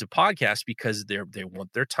listen to podcasts because they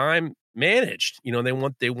want their time managed. They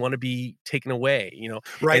want to be taken away,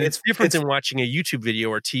 Right. And it's different than watching a YouTube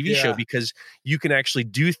video or TV show because you can actually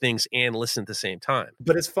do things and listen at the same time.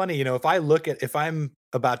 But it's funny, if I'm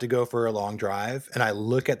about to go for a long drive and I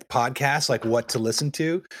look at the podcast, like what to listen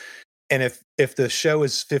to, and if the show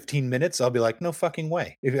is 15 minutes, I'll be like, no fucking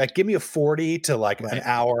way. If like give me a 40 to like an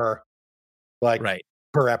hour, like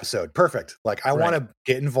per episode. Perfect. Like I want to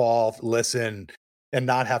get involved, listen, and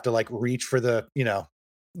not have to like reach for the,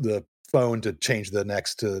 the phone to change to the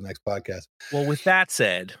next podcast. Well, with that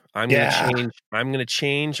said, I'm going to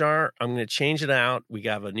change it out. We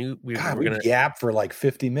got a new, we're going to yap for like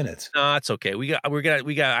 50 minutes. No, it's okay.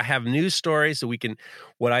 I have news stories so we can,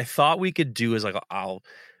 what I thought we could do is like, I'll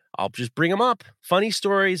just bring them up. Funny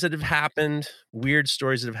stories that have happened, weird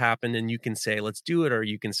stories that have happened. And you can say, let's do it. Or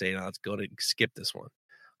you can say, no, let's go to skip this one.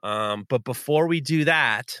 But before we do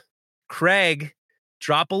that, Craig,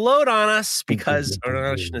 drop a load on us because, or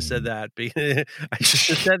no, I shouldn't have said that. I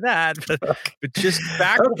shouldn't have said that, but just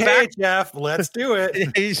back. Okay, Jeff, let's do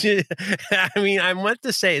it. I mean, I meant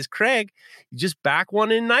to say is Craig, you just back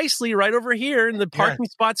one in nicely right over here and the parking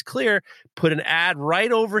spot's clear. Put an ad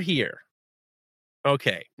right over here.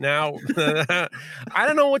 Okay. Now, I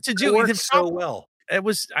don't know what to do. It worked so well.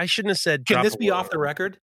 I shouldn't have said. Can this be off the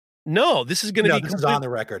record? No, this is going to be. This is on the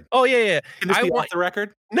record. Oh yeah. Can this be off the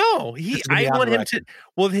record? No, I want him to.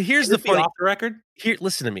 Well, here's the funny. Off the record. Here,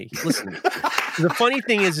 listen to me. The funny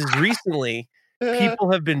thing is recently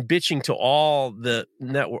people have been bitching to all the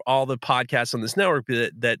network, all the podcasts on this network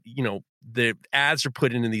that the ads are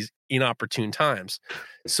put in these inopportune times.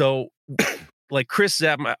 So, like Chris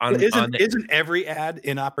Zapp isn't every ad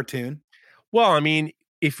inopportune? Well, I mean,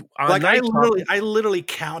 if on I literally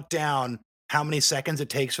count down how many seconds it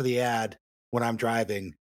takes for the ad when I'm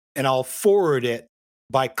driving, and I'll forward it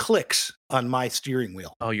by clicks on my steering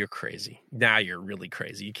wheel. Oh, you're crazy. Now you're really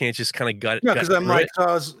crazy. You can't just kind of gut it. No, because I'm like, I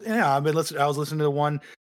was listening to one,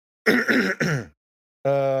 listening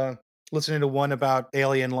to one about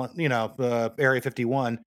Alien, Area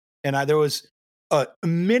 51. And there was a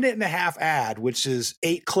minute and a half ad, which is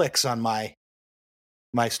 8 clicks on my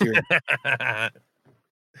steering wheel.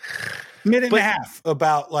 Minute and a half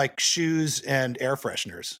about like shoes and air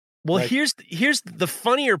fresheners. Well, here's the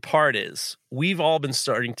funnier part is we've all been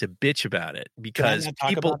starting to bitch about it because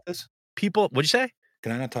people. What'd you say?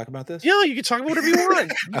 Can I not talk about this? Yeah, you can talk about whatever you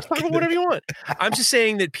want. Talk about whatever you want. I'm just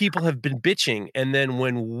saying that people have been bitching, and then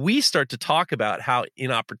when we start to talk about how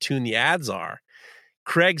inopportune the ads are,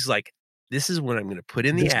 Craig's like, this is when I'm going to put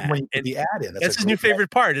in the ad. The ad in. That's his new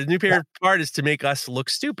favorite part. His new favorite part is to make us look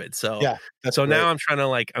stupid. So great. Now I'm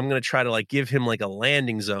going to try to give him like a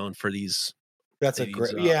landing zone for these. That's a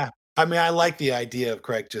great. Yeah, I mean, I like the idea of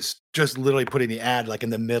Craig just literally putting the ad like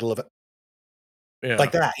in the middle of it. Yeah.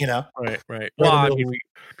 Like that, Right. Well, I mean,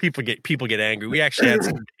 people get angry. We actually had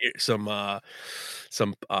some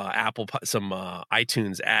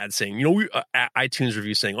iTunes ads saying, iTunes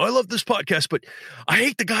review saying, "Oh, I love this podcast, but I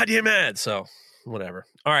hate the goddamn ads." So whatever.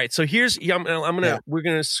 All right. So here's I'm gonna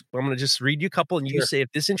just read you a couple, and you say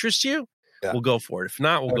if this interests you, we'll go for it. If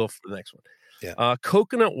not, we'll go for the next one. Yeah.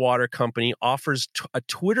 Coconut Water Company offers a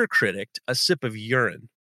Twitter critic a sip of urine.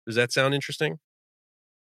 Does that sound interesting?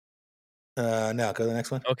 No, go to the next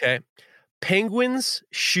one. Okay. Penguins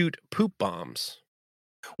shoot poop bombs.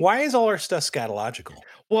 Why is all our stuff scatological?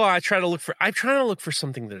 Well, I'm trying to look for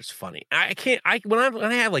something that's funny. When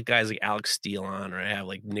I have like guys like Alex Steele on, or I have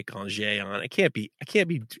like Nick Angier on, I can't be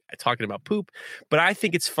talking about poop, but I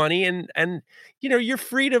think it's funny, and you're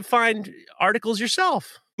free to find articles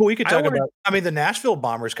yourself. Well, we could talk about. I mean, the Nashville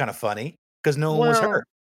bomber is kind of funny because no one was hurt.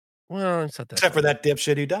 Well, it's not that. Except for that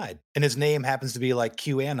dipshit who died, and his name happens to be like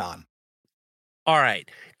QAnon. All right.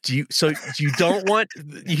 You don't want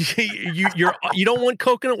you don't want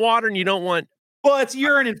coconut water, and you don't want. Well, it's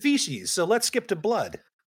urine and feces, so let's skip to blood.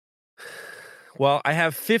 Well, I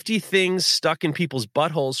have 50 things stuck in people's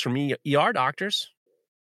buttholes from ER doctors.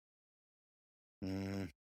 Yeah,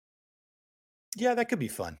 that could be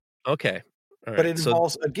fun. Okay. All right. But it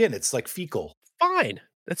involves, again, it's like fecal. Fine.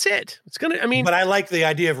 That's it. It's going to, But I like the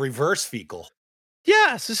idea of reverse fecal.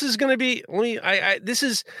 Yes, this is going to be, this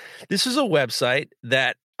is a website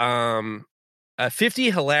that,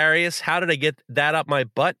 50 hilarious. How did I get that up my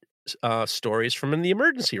butt? Stories from in the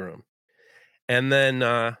emergency room. And then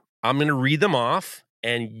I'm going to read them off.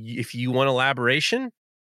 And if you want elaboration,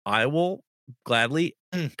 I will gladly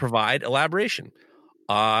provide elaboration.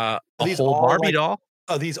 A whole Barbie doll.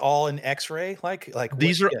 Are these all in X-ray? Like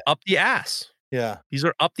these are up the ass. Yeah. These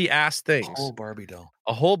are up the ass things. A whole Barbie doll.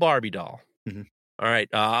 A whole Barbie doll. Mm-hmm. All right.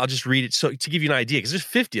 I'll just read it. So to give you an idea, because there's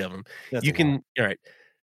 50 of them. That's you can. All right.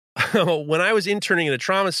 When I was interning at a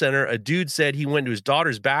trauma center, a dude said he went to his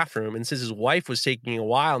daughter's bathroom and says his wife was taking a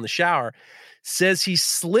while in the shower. Says he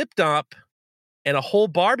slipped up and a whole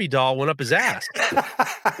Barbie doll went up his ass.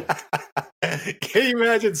 Can you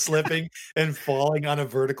imagine slipping and falling on a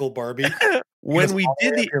vertical Barbie? When we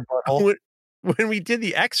did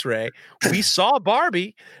the X-ray, we saw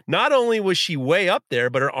Barbie. Not only was she way up there,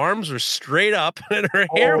 but her arms were straight up and her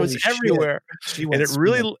hair was everywhere.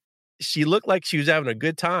 She looked like she was having a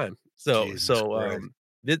good time.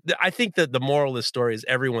 I think that the moral of the story is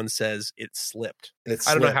everyone says it slipped. I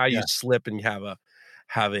don't know how you slip and have a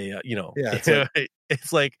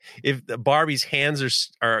it's like if the Barbie's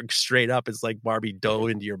hands are straight up, it's like Barbie dove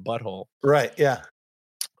into your butthole. Right. Yeah.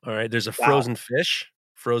 All right. There's a frozen fish.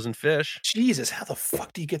 Jesus, how the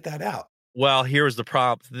fuck do you get that out? Well, here was the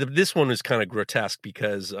problem. This one was kind of grotesque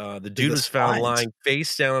because the dude was found lying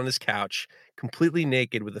face down on his couch, completely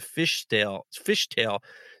naked, with a fish tail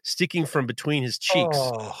sticking from between his cheeks.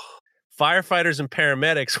 Oh. Firefighters and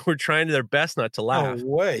paramedics were trying their best not to laugh. No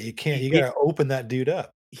way. You can't. You got to open that dude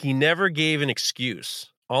up. He never gave an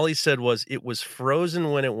excuse. All he said was, it was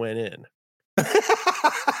frozen when it went in.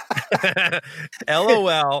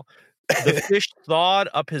 LOL. The fish thawed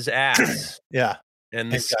up his ass. Yeah.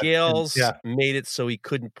 And the scales made it so he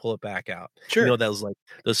couldn't pull it back out. Sure. You know, that was like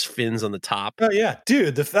those fins on the top. Oh, yeah.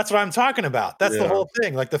 Dude, that's what I'm talking about. That's the whole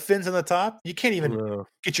thing. Like the fins on the top. You can't even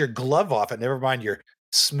get your glove off it. Never mind your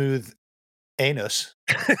smooth anus.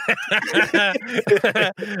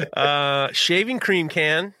 Shaving cream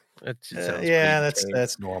can.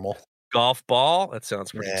 That's normal. Golf ball. That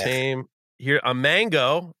sounds pretty tame. Here, a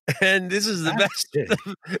mango, and this is the best.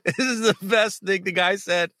 This is the best thing. The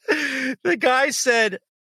guy said,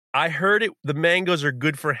 I heard it. The mangoes are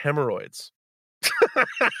good for hemorrhoids. He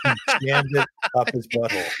jammed it up his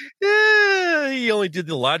butthole. Yeah, he only did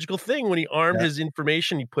the logical thing when he armed his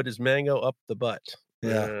information. He put his mango up the butt.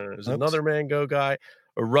 Yeah, there's another mango guy.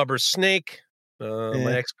 A rubber snake.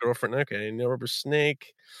 My ex-girlfriend. Okay, no rubber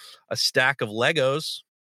snake. A stack of Legos.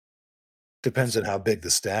 Depends on how big the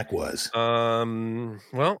stack was.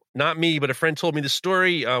 Well, not me, but a friend told me the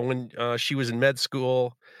story when she was in med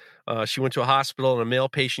school. She went to a hospital and a male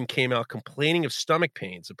patient came out complaining of stomach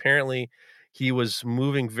pains. Apparently, he was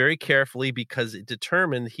moving very carefully because it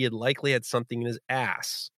determined he had likely had something in his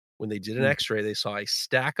ass. When they did an X-ray, they saw a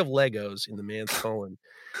stack of Legos in the man's colon,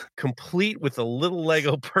 complete with a little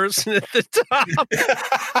Lego person at the top.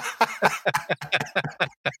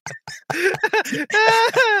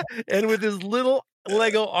 And with his little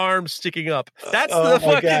Lego arms sticking up. That's the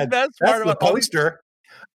fucking best part about the poster.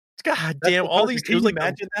 God damn, all these. Can you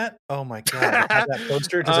imagine that? Oh my God. That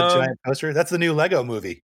poster, just a giant poster. That's the new Lego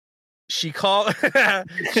movie. She called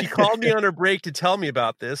me on her break to tell me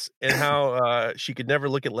about this and how she could never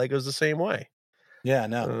look at Legos the same way. Yeah,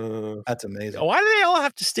 no, that's amazing. Why do they all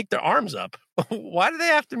have to stick their arms up? Why do they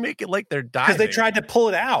have to make it like they're diving? Because they tried to pull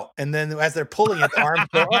it out, and then as they're pulling it, the arms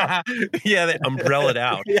go up. Yeah, they umbrella it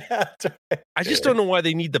out. Yeah, right. I just don't know why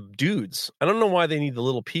they need the dudes. I don't know why they need the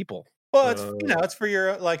little people. Well, it's it's for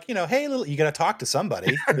your hey, little. You got to talk to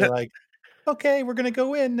somebody. You're like, okay, we're gonna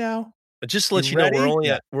go in now. Just to let you know,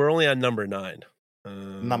 we're only on number 9.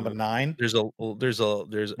 Number 9. There's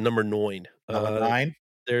number 9. Number 9.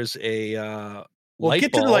 There's a we'll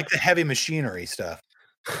get to the heavy machinery stuff.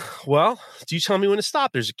 Well, do you tell me when to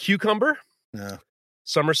stop? There's a cucumber. No.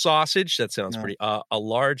 Summer sausage. That sounds pretty. A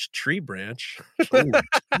large tree branch. Ooh,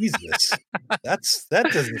 Jesus, that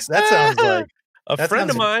sounds like a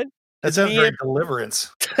friend of mine. That sounds like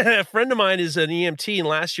deliverance. A friend of mine is an EMT, and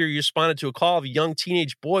last year you responded to a call of a young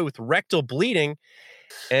teenage boy with rectal bleeding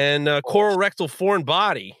and colorectal foreign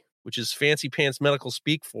body, which is fancy pants medical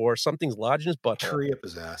speak for something's lodged in his butthole. Tree up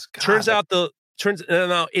his ass. God,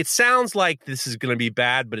 now it sounds like this is going to be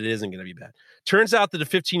bad, but it isn't going to be bad. Turns out that a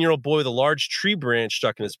 15-year-old boy with a large tree branch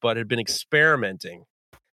stuck in his butt had been experimenting.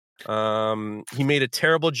 He made a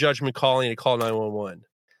terrible judgment call and he called 911.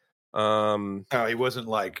 He wasn't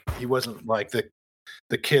like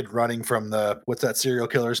the kid running from what's that serial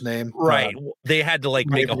killer's name? Right. They had to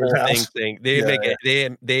make a whole thing. They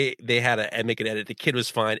had to make an edit. The kid was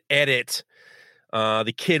fine. Edit.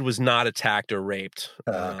 The kid was not attacked or raped.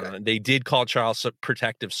 Okay. They did call Child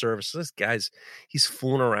Protective Services. This guy's, he's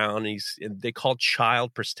fooling around. They called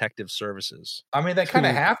Child Protective Services. I mean, they kind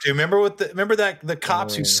of have to. Remember the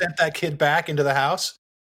cops who sent that kid back into the house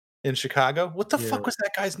in Chicago? What the fuck was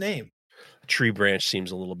that guy's name? Tree Branch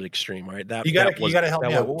seems a little bit extreme, right? You gotta help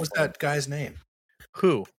me out. What was that guy's name?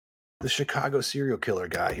 Who? The Chicago serial killer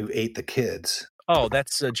guy who ate the kids. Oh,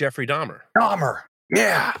 that's Jeffrey Dahmer. Dahmer.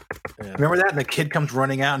 Yeah. Remember that? And the kid comes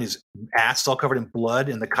running out and his ass is all covered in blood.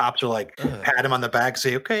 And the cops are like, pat him on the back,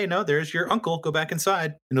 say, okay, no, there's your uncle. Go back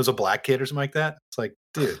inside. And it was a black kid or something like that. It's like,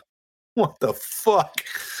 dude, what the fuck?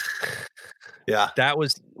 Yeah. That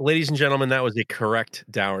was, ladies and gentlemen, that was a correct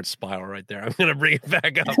downward spiral right there. I'm going to bring it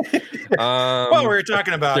back up. Well, we were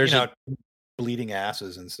talking about, bleeding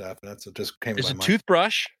asses and stuff. That's what just came to my mind.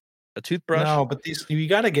 Toothbrush. A toothbrush? No, but you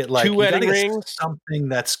got to get like 2 wedding rings, something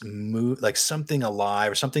that's like something alive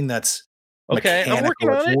or something that's okay. I'm working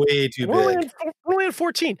on it. Way too big. We're only at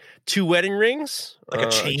 14. 2 wedding rings, like a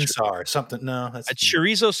chainsaw or something. No, that's a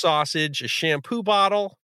chorizo sausage, a shampoo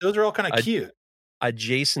bottle. Those are all kind of cute. A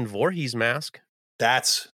Jason Voorhees mask.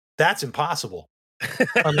 That's impossible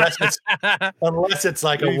unless it's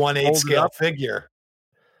like a 1/8 scale figure.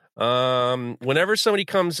 Whenever somebody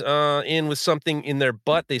comes in with something in their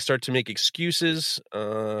butt, they start to make excuses.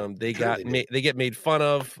 They get made fun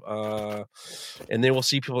of, and they will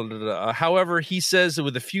see people. However, he says that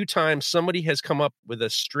with a few times somebody has come up with a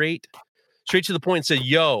straight to the point and said,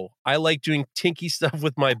 "Yo, I like doing tinky stuff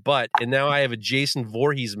with my butt, and now I have a Jason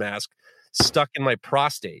Voorhees mask stuck in my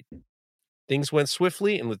prostate." Things went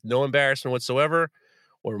swiftly and with no embarrassment whatsoever,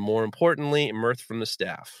 or more importantly, mirth from the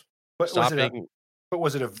staff. But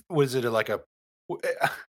was it like a?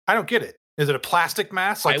 I don't get it. Is it a plastic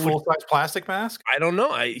mask, like full-size plastic mask? I don't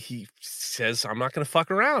know. He says I'm not going to fuck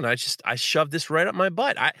around. I shoved this right up my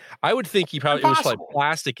butt. I would think it was like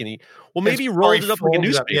plastic, and maybe he rolled it up like a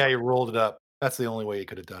newspaper. Yeah, he rolled it up. That's the only way he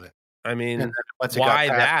could have done it. I mean, why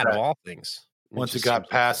that of all things? Once it got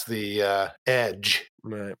past the edge,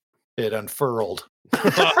 right, it unfurled.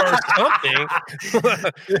 Or something.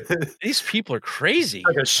 These people are crazy.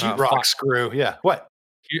 Like a sheetrock screw. Yeah. What?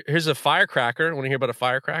 Here's a firecracker. Want to hear about a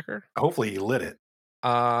firecracker? Hopefully he lit it.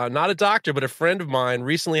 Not a doctor, but a friend of mine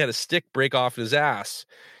recently had a stick break off his ass.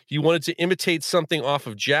 He wanted to imitate something off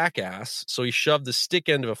of Jackass, so he shoved the stick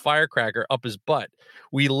end of a firecracker up his butt.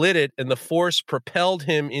 We lit it, and the force propelled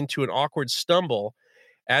him into an awkward stumble.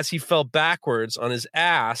 As he fell backwards on his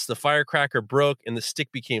ass, the firecracker broke, and the stick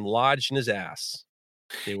became lodged in his ass.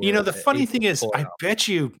 The funny thing is, I bet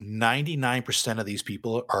you 99% of these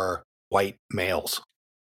people are white males.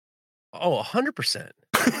 Oh, 100%.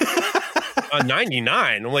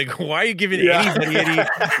 99. I'm like, why are you giving anybody any?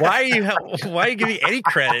 Why are you giving any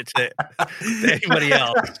credit to anybody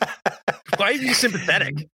else? Why are you being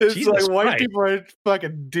sympathetic? It's Jesus like white Christ. people are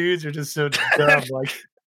fucking dudes are just so dumb. Like,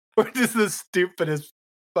 we're just the stupidest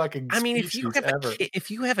fucking. I mean, if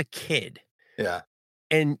you have a kid, yeah,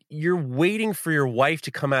 and you're waiting for your wife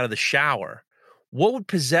to come out of the shower, what would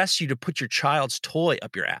possess you to put your child's toy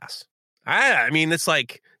up your ass? I mean, it's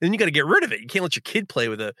like, then you got to get rid of it. You can't let your kid play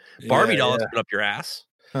with a Barbie doll that's been up your ass.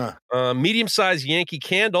 Huh. Medium-sized Yankee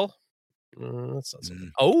candle. That's not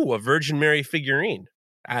something. Oh, a Virgin Mary figurine.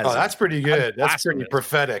 That's pretty good. That's pretty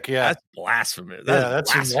prophetic. Yeah. That's blasphemous.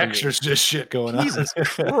 That's some exorcist shit going on. Jesus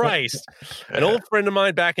Christ. An old friend of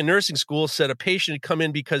mine back in nursing school said a patient had come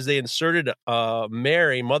in because they inserted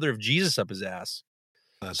Mary, mother of Jesus, up his ass.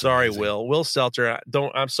 That's sorry, amazing. Will Stelter.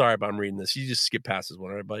 I'm sorry, but I'm reading this. You just skip past this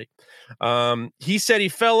one, all right, buddy? He said he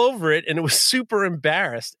fell over it and it was super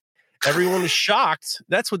embarrassed. Everyone was shocked.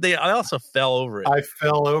 That's what I also fell over it. I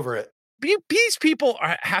fell over it. These people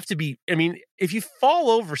have to be. I mean, if you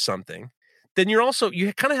fall over something, then you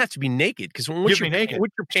kind of have to be naked because when with your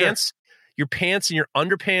pants, your pants and your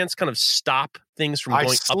underpants kind of stop things from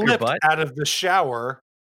going up your butt. Out of the shower,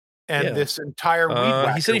 and this entire weed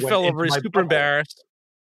whacker. He said he fell over. He's super embarrassed.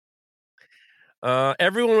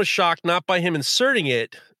 Everyone was shocked not by him inserting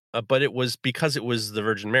it, but it was because it was the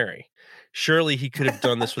Virgin Mary. Surely he could have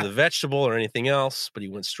done this with a vegetable or anything else, but he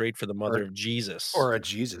went straight for the mother of Jesus. Or a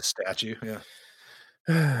Jesus statue, yeah.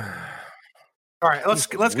 All right, let's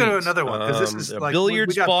go to another one, because this is a like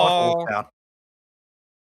billiards ball.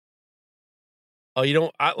 Oh, you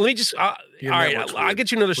don't? Let me just. All right, I'll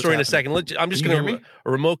get you another story in a second. I'm just going to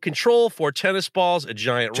a remote control, 4 tennis balls, a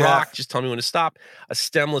giant rock. Just tell me when to stop. A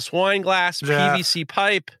stemless wine glass, PVC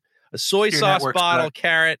pipe, a soy sauce bottle,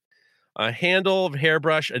 carrot, a handle of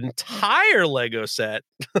hairbrush, an entire Lego set.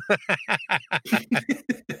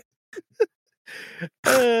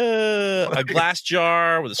 A glass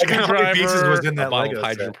jar with a Like, how many pieces screwdriver, was in a that bottle Lego of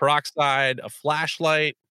hydrogen set? peroxide, a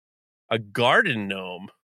flashlight, a garden gnome,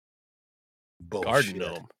 Bullshit. garden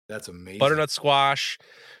gnome, That's amazing. butternut squash,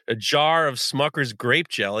 a jar of Smucker's grape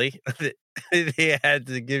jelly. They had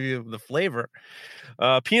to give you the flavor.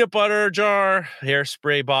 Peanut butter jar,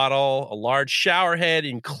 hairspray bottle, a large shower head,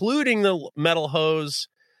 including the metal hose,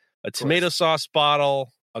 a tomato sauce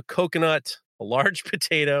bottle, a coconut, a large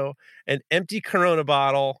potato, an empty Corona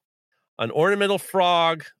bottle, an ornamental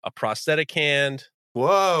frog, a prosthetic hand,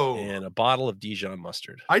 Whoa. and a bottle of Dijon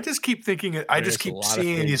mustard. I just keep thinking, I just keep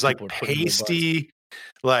seeing these like pasty,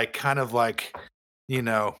 like kind of like, you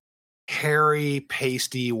know, hairy,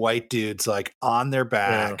 pasty white dudes like on their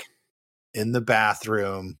back in the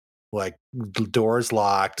bathroom, like the door's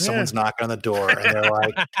locked, someone's knocking on the door, and they're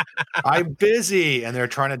like, I'm busy, and they're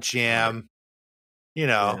trying to jam, you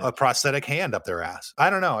know, a prosthetic hand up their ass. I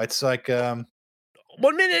don't know. It's like 1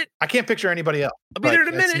 minute. I can't picture anybody else. I'll be there in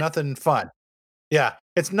a minute. It's nothing fun. Yeah,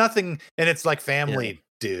 it's nothing, and it's like family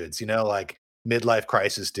dudes, you know, like midlife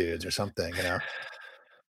crisis dudes or something, you know.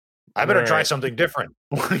 I better try something different.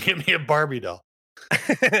 Give me a Barbie doll.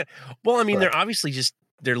 Well, I mean, they're obviously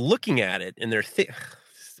they're looking at it and they're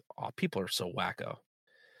people are so wacko.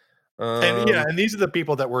 And these are the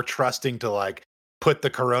people that we're trusting to like put the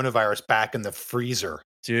coronavirus back in the freezer.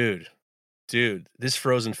 Dude, this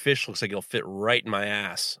frozen fish looks like it'll fit right in my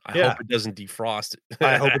ass. I hope it doesn't defrost.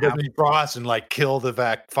 I hope it doesn't defrost and like kill the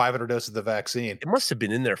 500 doses of the vaccine. It must have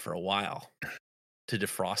been in there for a while to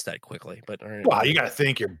defrost that quickly. But all right. Wow, you got to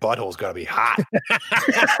think your butthole's got to be hot.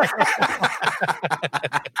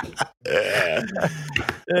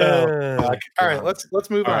 Fuck. All right, let's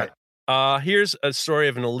move on. Here's a story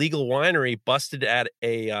of an illegal winery busted at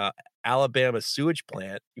a Alabama sewage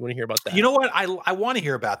plant. You want to hear about that? You know what? I want to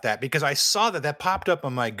hear about that because I saw that popped up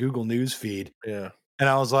on my Google News feed. Yeah. And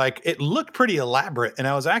I was like, it looked pretty elaborate, and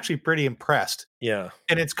I was actually pretty impressed. Yeah.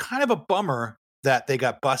 And it's kind of a bummer that they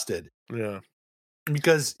got busted. Yeah.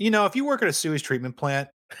 Because, you know, if you work at a sewage treatment plant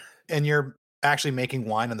and you're actually making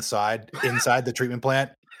wine on the side inside the treatment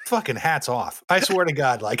plant, fucking hats off. I swear to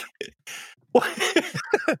God, like,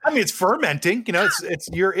 I mean, it's fermenting, you know, it's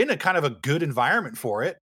you're in a kind of a good environment for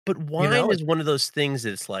it. But wine is one of those things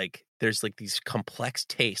that's like, there's like these complex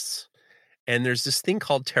tastes. And there's this thing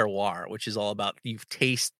called terroir, which is all about you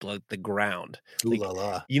taste like the ground. Ooh la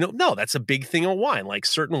la. You know, no, that's a big thing of wine. Like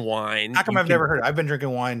certain wine. How come I've never heard it? I've been drinking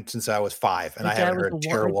wine since I was 5, and I haven't heard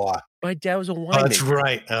terroir. My dad was a winemaker. Oh, that's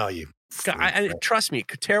right. Oh, you. Trust me,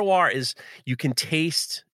 terroir is you can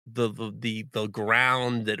taste the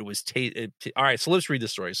ground that it was. All right, so let's read the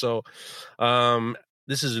story. So,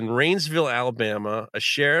 this is in Rainsville, Alabama. A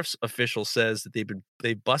sheriff's official says that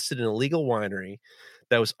they busted an illegal winery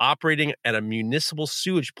that was operating at a municipal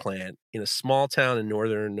sewage plant in a small town in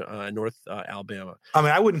northern North Alabama. I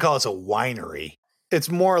mean, I wouldn't call this a winery. It's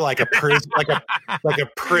more like a prison, like a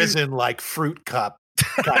prison, like fruit cup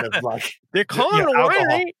kind of like. They're calling it a alcohol.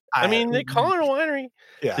 winery. I mean, they call it a winery.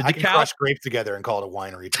 Yeah, I can crush grapes together and call it a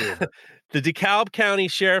winery too. The DeKalb County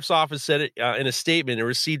Sheriff's Office said it in a statement. It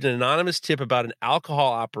received an anonymous tip about an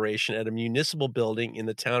alcohol operation at a municipal building in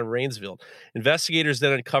the town of Rainsville. Investigators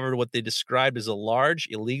then uncovered what they described as a large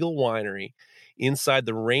illegal winery inside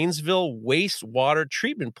the Rainsville wastewater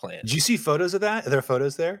treatment plant. Did you see photos of that? Are there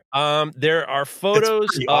photos there? There are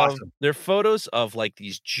photos of awesome. There are photos of like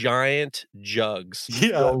these giant jugs.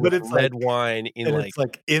 Yeah, but it's red wine in it's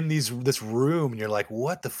like in this room, and you're like,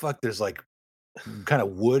 what the fuck? There's like kind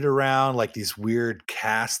of wood around, like these weird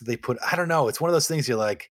casts that they put. I don't know. It's one of those things you're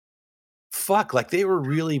like, fuck, like they were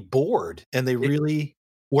really bored and they really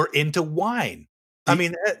were into wine. I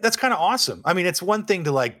mean, that's kind of awesome. I mean, it's one thing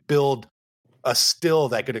to like build a still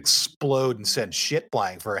that could explode and send shit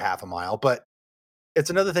flying for a half a mile, but it's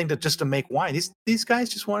another thing to make wine. These guys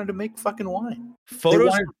just wanted to make fucking wine.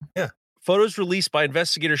 Photos released by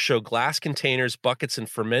investigators show glass containers, buckets, and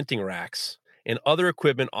fermenting racks and other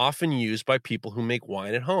equipment often used by people who make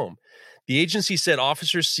wine at home. The agency said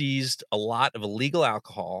officers seized a lot of illegal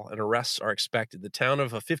alcohol and arrests are expected. The town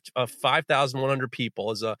of 5,100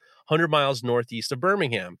 people is 100 miles northeast of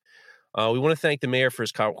Birmingham. We want to thank the mayor for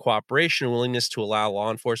his cooperation and willingness to allow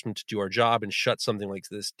law enforcement to do our job and shut something like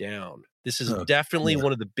this down. This is definitely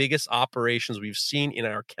one of the biggest operations we've seen in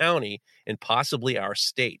our county and possibly our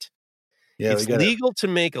state. Yeah, it's legal to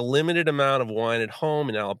make a limited amount of wine at home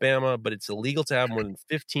in Alabama, but it's illegal to have more than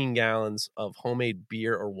 15 gallons of homemade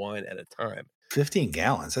beer or wine at a time. 15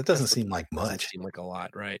 gallons? That doesn't seem like much. Doesn't seem like a lot,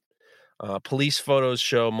 right? Police photos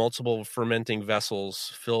show multiple fermenting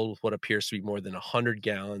vessels filled with what appears to be more than 100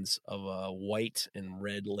 gallons of white and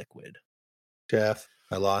red liquid. Jeff,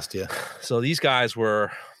 I lost you. So these guys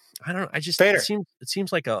were, I don't know. It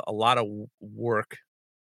seems like a lot of work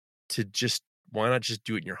to just, why not just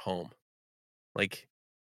do it in your home? Like,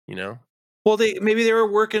 you know? Well, maybe they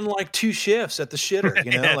were working like 2 shifts at the shitter,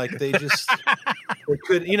 you know, like they just they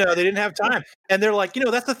could, you know, they didn't have time. And they're like, you know,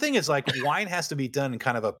 that's the thing is like wine has to be done in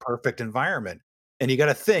kind of a perfect environment. And you got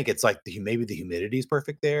to think it's like maybe the humidity is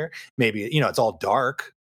perfect there. Maybe, you know, it's all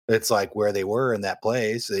dark. It's like where they were in that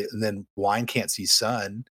place. And then wine can't see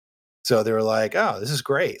sun. So they were like, oh, this is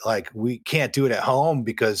great. Like we can't do it at home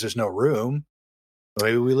because there's no room.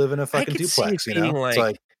 Maybe we live in a fucking duplex, you know? Like, it's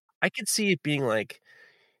like, I could see it being like,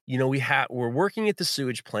 you know, we're working at the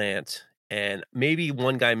sewage plant, and maybe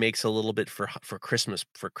one guy makes a little bit for Christmas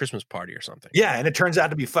party or something. Yeah, and it turns out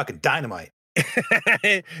to be fucking dynamite.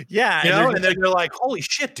 Yeah, you know, and then they're like, "Holy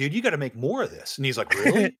shit, dude, you got to make more of this." And he's like,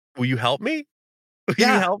 "Really? Will you help me? Will you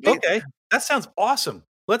help me? Okay, that sounds awesome.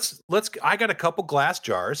 Let's. I got a couple glass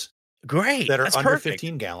jars. Great, that are that's under perfect.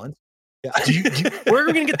 15 gallons. Yeah. Where are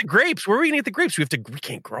we going to get the grapes? Where are we going to get the grapes? We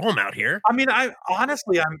can't grow them out here. I mean,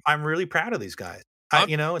 I'm really proud of these guys.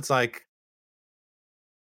 You know, it's like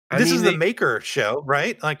this is the Maker show,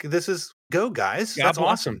 right? Like this is go guys. That's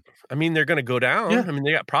awesome. I mean, they're going to go down. Yeah. I mean,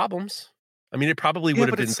 they got problems. I mean, it probably would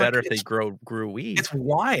have been better if they grew weed. It's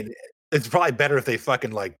wine. It's probably better if they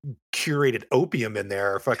fucking like curated opium in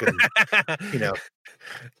there or fucking, you know,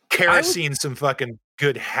 kerosene, some fucking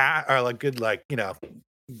good or like good, like, you know,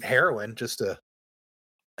 heroin just to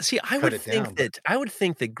see. I would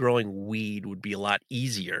think that growing weed would be a lot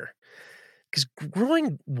easier because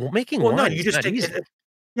making wine. No, you just take it.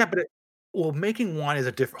 Yeah, but making wine is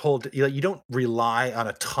a different whole. You don't rely on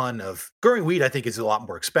a ton of growing weed. I think is a lot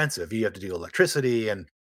more expensive. You have to do electricity, and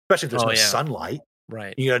especially if there's no sunlight.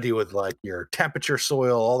 Right. You got to deal with like your temperature,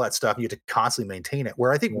 soil, all that stuff. You have to constantly maintain it.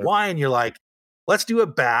 Where I think wine, you're like, let's do a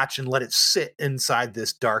batch and let it sit inside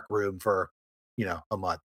this dark room for, you know, a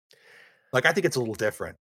month. Like, I think it's a little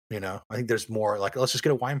different. You know, I think there's more like, let's just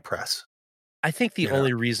get a wine press. I think the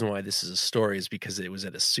only reason why this is a story is because it was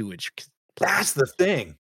at a sewage place. That's the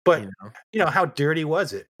thing. But you know, how dirty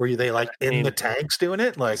was it? Were they like in the tanks doing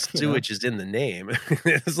it? Like sewage is in the name.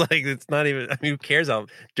 It's like it's not even. I mean, who cares how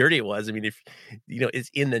dirty it was? I mean, if you know, it's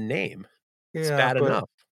in the name. It's bad enough.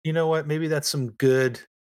 You know what? Maybe that's some good.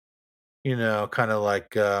 You know, kind of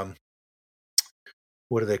like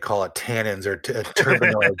what do they call it? Tannins or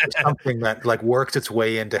terpenoids or something that like works its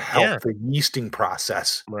way in to help the yeasting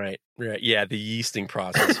process. Right. Yeah, the yeasting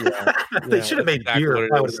process. Yeah. They should have made beer.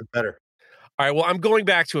 That would have been better. All right, well, I'm going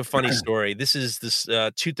back to a funny story. This is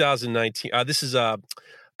 2019. This is a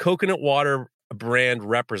coconut water brand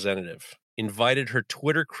representative invited her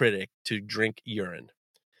Twitter critic to drink urine.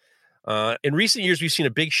 In recent years, we've seen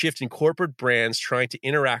a big shift in corporate brands trying to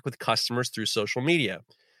interact with customers through social media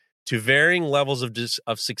to varying levels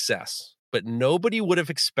of success. But nobody would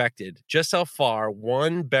have expected just how far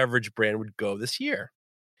one beverage brand would go this year.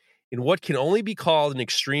 In what can only be called an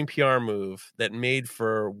extreme PR move that made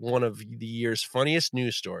for one of the year's funniest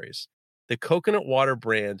news stories, the coconut water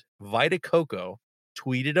brand Vita Coco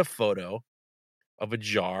tweeted a photo of a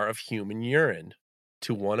jar of human urine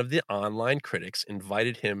to one of the online critics,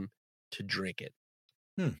 invited him to drink it.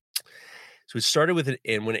 So it started with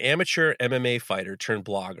when amateur MMA fighter turned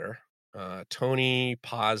blogger, Tony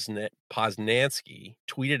Poznansky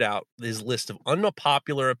tweeted out his list of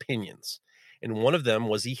unpopular opinions. And one of them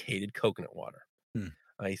was he hated coconut water.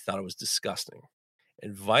 He thought it was disgusting.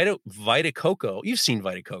 And Vita Coco, you've seen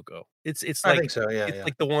Vita Coco. It's like, I think so, yeah.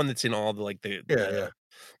 Like the one that's in all the like the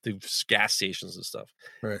gas stations and stuff.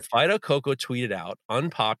 Right. Vita Coco tweeted out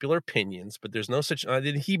unpopular opinions, but there's no such.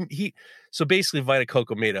 So basically, Vita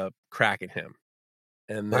Coco made a crack at him.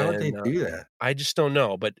 And why would they do that? I just don't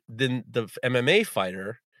know. But then the MMA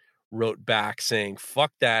fighter wrote back saying,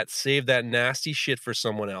 fuck that, save that nasty shit for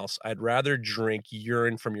someone else. I'd rather drink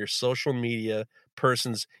urine from your social media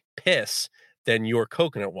person's piss than your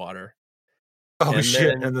coconut water. Oh, and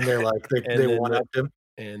shit. And then they're like, they one-upped him.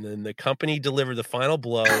 And then the company delivered the final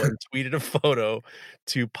blow and tweeted a photo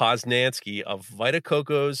to Poznansky of Vita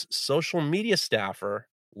Coco's social media staffer,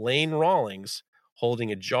 Lane Rawlings, holding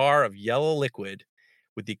a jar of yellow liquid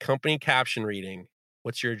with the company caption reading,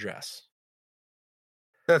 "What's your address?"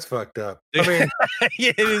 That's fucked up. I mean,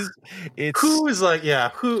 it is. It's who is like,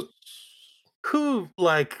 who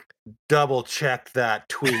like double checked that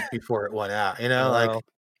tweet before it went out? You know, like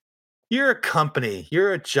you're a company,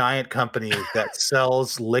 you're a giant company that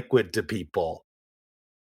sells liquid to people.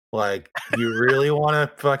 Like, you really want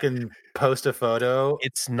to fucking post a photo?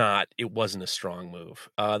 It wasn't a strong move.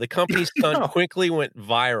 The company's stunt quickly went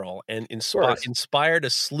viral and inspired a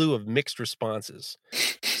slew of mixed responses.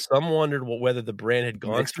 Some wondered whether the brand had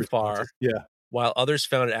gone Mixed too far, responses. Yeah. while others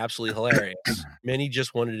found it absolutely hilarious. Many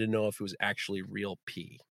just wanted to know if it was actually real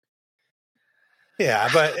pee. Yeah,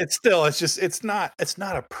 but it's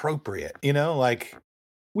not appropriate, you know? Like,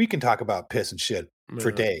 we can talk about piss and shit for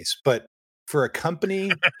Yeah. days, but for a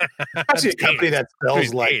company, especially a company that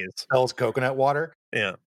sells coconut water,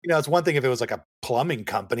 Yeah. you know, it's one thing if it was like a plumbing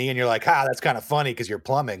company and you're like, that's kind of funny because you're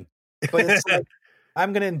plumbing. But it's like,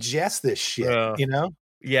 I'm gonna ingest this shit, you know?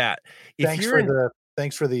 Yeah. Thanks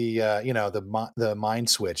for the you know, the mind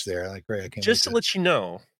switch there. Like, great, I can't Just to let you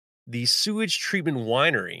know, the sewage treatment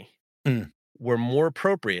winery were more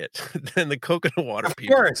appropriate than the coconut water of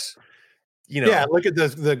people. course. You know, Yeah, look at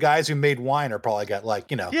the guys who made wine are probably got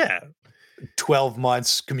like, you know, 12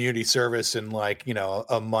 months community service and like, you know,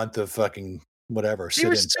 a month of fucking whatever. They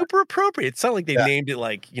were super appropriate. It's not like they named it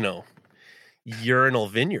like, you know, urinal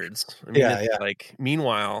vineyards. I mean, like,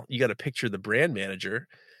 meanwhile, you got to picture the brand manager,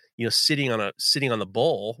 you know, sitting on the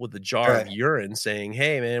bowl with a jar of urine saying,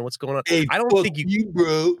 "Hey man, what's going on?" Hey, I don't think you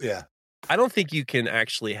bro. Yeah. I don't think you can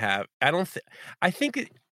actually have, I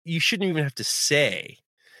think you shouldn't even have to say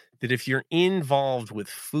that if you're involved with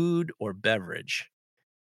food or beverage,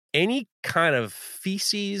 any kind of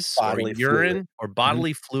feces bodily or urine fluid. or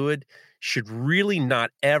bodily fluid should really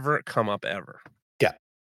not ever come up ever. Yeah.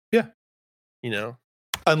 Yeah. You know,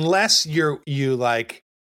 unless you like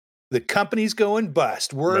the company's going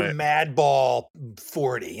bust. We're Madball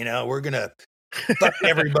 40, you know, we're going to fuck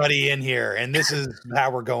everybody in here. And this is how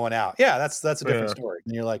we're going out. Yeah. That's a different story.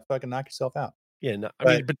 And you're like, fucking knock yourself out. Yeah. No, I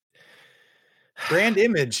mean, but brand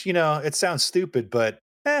image, you know, it sounds stupid, but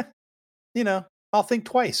you know, I'll think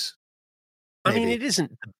twice. Maybe. I mean, it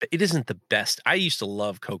isn't the best. I used to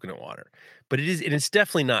love coconut water, but it's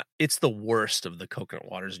definitely not. It's the worst of the coconut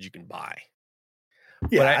waters that you can buy.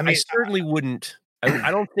 Yeah, but I certainly wouldn't.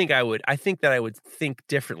 I don't think I would. I think that I would think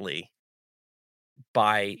differently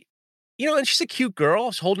by, you know, and she's a cute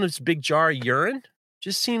girl. She's holding this big jar of urine.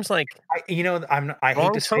 Just seems like, you know, I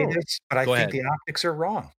hate to say this, but I think the optics are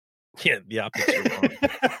wrong. Yeah, the optics are wrong.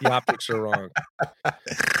 The optics are wrong.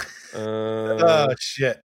 Oh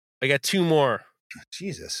shit! I got two more.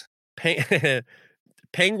 Jesus.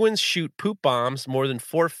 Penguins shoot poop bombs more than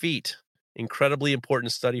 4 feet. Incredibly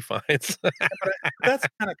important study finds. That's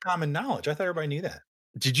kind of common knowledge. I thought everybody knew that.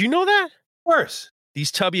 Did you know that? Of course.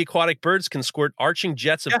 These tubby aquatic birds can squirt arching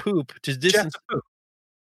jets of poop to distance.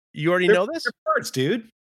 You already know this? They're birds, dude.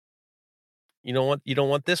 You don't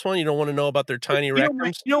want this one? You don't want to know about their tiny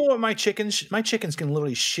rectums? You know what? My chickens can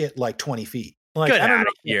literally shit like 20 feet. Like, get out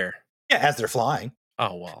of here. Yeah, as they're flying.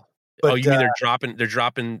 Oh well. But, you mean they're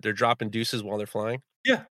dropping deuces while they're flying?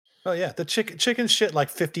 Yeah. Oh yeah. The chickens shit like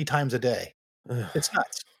 50 times a day. It's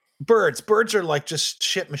nuts. Birds are like just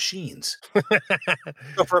shit machines.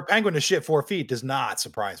 So for a penguin to shit 4 feet does not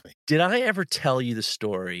surprise me. Did I ever tell you the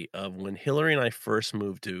story of when Hillary and I first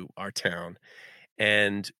moved to our town,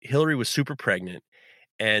 and Hillary was super pregnant,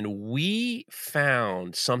 and we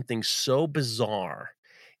found something so bizarre.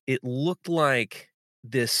 It looked like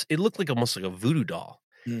almost like a voodoo doll.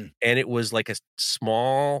 And it was like a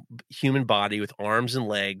small human body with arms and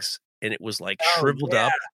legs, and it was like shriveled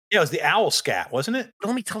up. Yeah, it was the owl scat, wasn't it?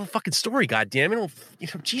 Let me tell the fucking story, goddammit. You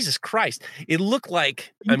know, Jesus Christ. It looked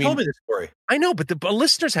like, you told me the story. I know, but the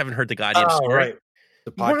listeners haven't heard the goddamn story. Right.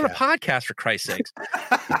 We're on a podcast, for Christ's sakes.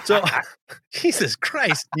 So, Jesus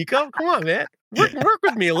Christ, Nico, come on, man. Work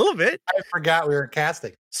with me a little bit. I forgot we were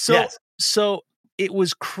casting. So it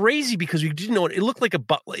was crazy because we didn't know it. It looked like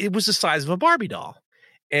it was the size of a Barbie doll.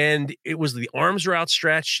 And it was, the arms were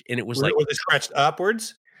outstretched, and it was like, were they stretched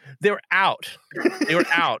upwards? They were out. They were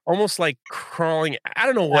out, almost like crawling. I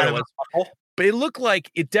don't know what it was, but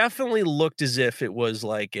it definitely looked as if it was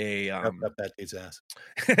like up that dude's ass.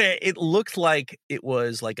 It looked like it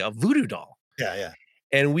was like a voodoo doll. Yeah, yeah.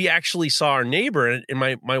 And we actually saw our neighbor, and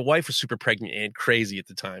my wife was super pregnant and crazy at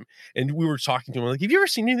the time. And we were talking to him, like, "Have you ever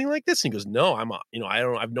seen anything like this?" And he goes, "No, I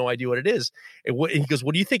have no idea what it is." And he goes,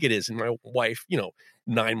 "What do you think it is?" And my wife,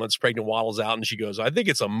 9 months pregnant, waddles out, and she goes, "I think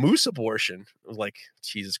it's a moose abortion." I was like,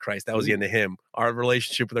 Jesus Christ, that was the end of him. Our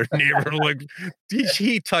relationship with our neighbor, like,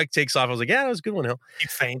 he takes off. I was like, "Yeah, that was a good one, Hill." He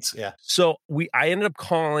faints, yeah. So I ended up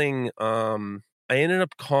calling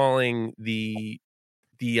the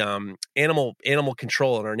animal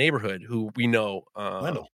control in our neighborhood, who we know,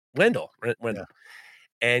 Wendell. Yeah.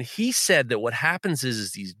 And he said that what happens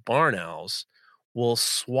is these barn owls will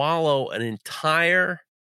swallow an entire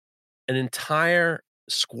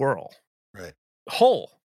squirrel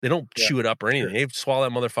whole. They don't chew it up or anything. They swallow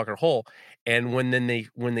that motherfucker whole. And when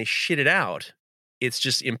they shit it out, it's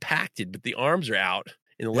just impacted, but the arms are out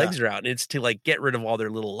and the legs are out, and it's to like get rid of all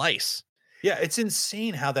their little lice. Yeah, it's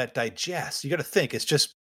insane how that digests. You got to think it's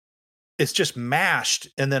just mashed,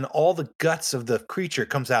 and then all the guts of the creature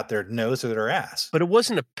comes out their nose or their ass. But it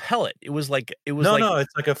wasn't a pellet. It was like no.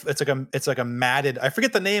 It's like a matted. I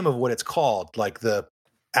forget the name of what it's called, like the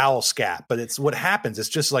owl scat. But it's what happens. It's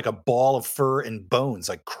just like a ball of fur and bones,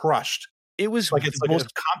 like crushed. It was like it's like a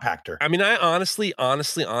compactor. I mean, I honestly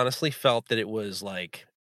felt that it was like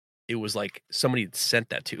somebody had sent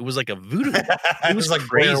that to. It was like a voodoo. It was like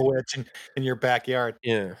Blair Witch in your backyard.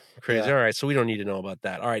 Yeah, crazy. Yeah. All right, so we don't need to know about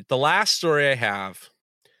that. All right, the last story I have,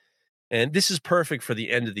 and this is perfect for the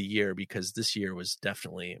end of the year because this year was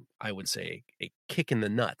definitely, I would say, a kick in the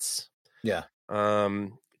nuts. Yeah.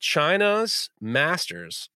 China's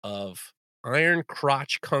masters of iron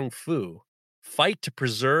crotch kung fu fight to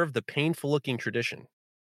preserve the painful-looking tradition.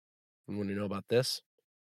 You want to know about this?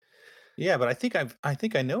 Yeah, but I think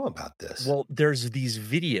I know about this. Well, there's these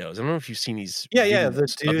videos. I don't know if you've seen these. Yeah. The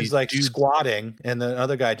dude's like squatting, and the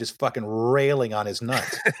other guy just fucking railing on his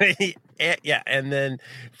nuts. Yeah, and then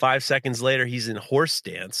 5 seconds later, he's in horse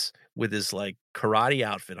stance with his like karate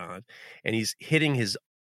outfit on, and he's hitting his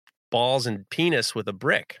balls and penis with a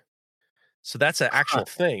brick. So that's an actual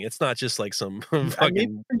thing. It's not just like some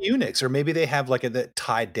fucking eunuchs, or maybe they have like that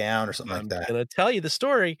tied down or something like that. I'm gonna tell you the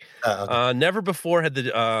story. Okay. Never before had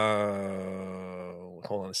the.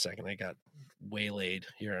 Hold on a second. I got waylaid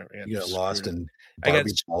here. You got lost in Barbie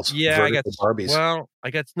Barbie balls. Yeah, I got Barbies. Well, I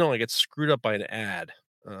got screwed up by an ad.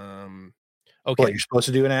 Okay, what, you're supposed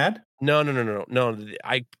to do an ad? No.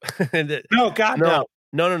 I no, God, no.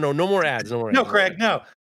 No more ads. No, Craig, no.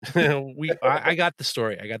 I got the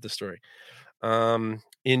story.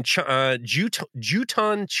 In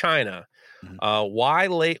Jiutan, China, Wang.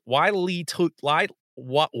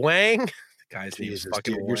 The guy's name is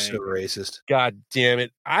fucking dude, Wang. You're so racist. God damn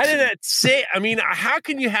it! I didn't say. I mean, how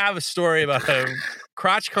can you have a story about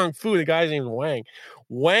crotch kung fu? The guy's name is Wang.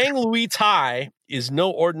 Wang Lui Tai is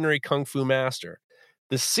no ordinary kung fu master.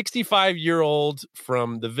 The 65-year-old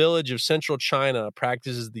from the village of central China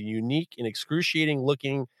practices the unique and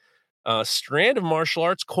excruciating-looking strand of martial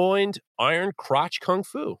arts coined iron crotch kung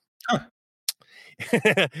fu. Huh.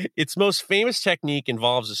 Its most famous technique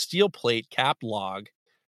involves a steel plate capped log,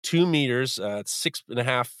 2 meters,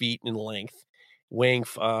 6.5 feet in length, weighing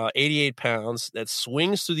 88 pounds, that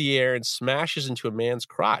swings through the air and smashes into a man's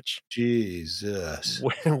crotch. Jesus.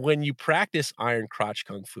 When you practice iron crotch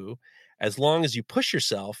kung fu, as long as you push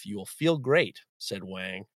yourself, you will feel great, said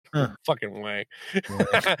Wang. Huh. Fucking Wang.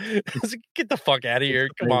 Get the fuck out of here.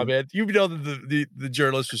 Come on, man. You know the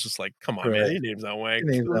journalist was just like, come on, man. Your name's not Wang.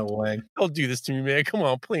 Your name's not Wang. Don't do this to me, man. Come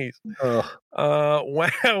on, please. Wang. I'm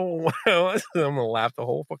gonna laugh the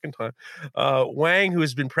whole fucking time. Wang, who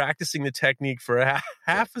has been practicing the technique for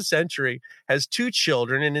half a century, has 2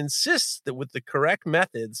 children and insists that with the correct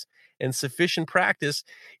methods and sufficient practice,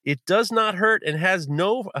 it does not hurt and has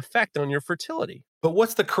no effect on your fertility. But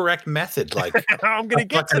what's the correct method? Like, I'm gonna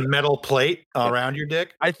get a metal plate around your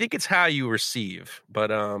dick. I think it's how you receive. But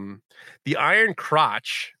the iron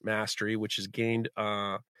crotch mastery, which is gained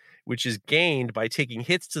by taking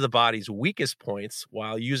hits to the body's weakest points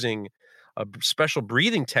while using special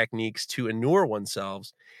breathing techniques to inure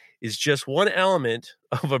oneself, is just one element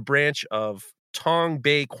of a branch of Tong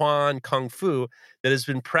Bei Quan Kung Fu that has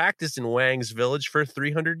been practiced in Wang's village for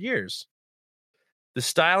 300 years. The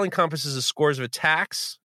style encompasses a scores of attack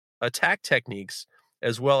techniques,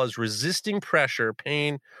 as well as resisting pressure,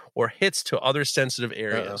 pain, or hits to other sensitive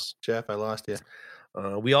areas. Jeff, I lost you.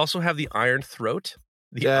 We also have the iron throat,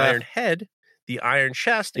 the iron head, the iron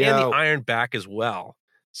chest, and the iron back as well,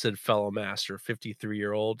 said fellow master,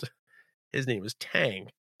 53-year-old. His name is Tang.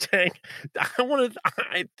 Tang.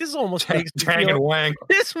 This almost makes me Tang feel, and Wang.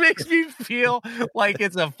 This makes me feel like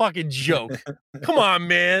it's a fucking joke. Come on,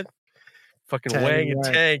 man. Fucking Wang and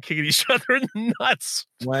Tang kicking each other in the nuts.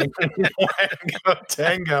 Wango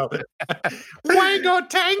tango. Wango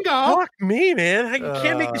tango. Fuck me, man. I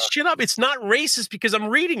can't make this shit up. It's not racist because I'm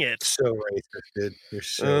reading it. So racist, dude. You're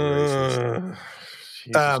so racist.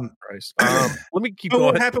 Christ. Let me keep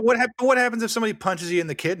going. What happens if somebody punches you in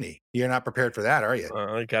the kidney? You're not prepared for that, are you?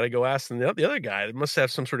 I got to go ask the other guy. They must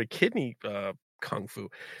have some sort of kidney kung fu.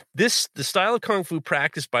 The style of kung fu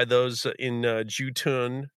practiced by those in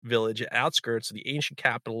Jiutan village outskirts of the ancient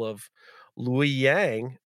capital of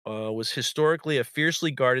Luoyang was historically a fiercely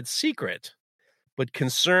guarded secret. But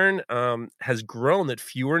concern has grown that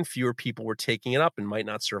fewer and fewer people were taking it up and might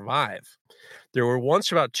not survive. There were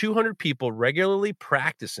once about 200 people regularly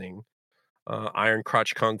practicing iron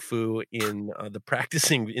crotch kung fu in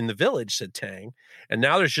the village, said Tang, and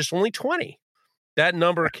now there's just only 20. That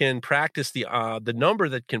number can practice the number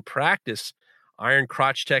that can practice iron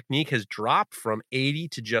crotch technique has dropped from 80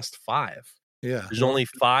 to just 5. Yeah. There's only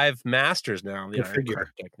 5 masters now of the iron crotch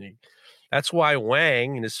technique. That's why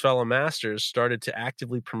Wang and his fellow masters started to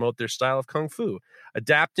actively promote their style of kung fu,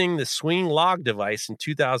 adapting the swinging log device in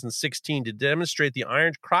 2016 to demonstrate the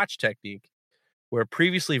iron crotch technique, where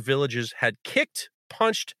previously villagers had kicked,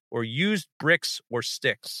 punched, or used bricks or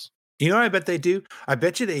sticks. You know what I bet they do? I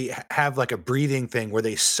bet you they have like a breathing thing where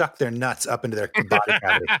they suck their nuts up into their body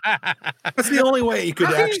cavity. That's the only way you could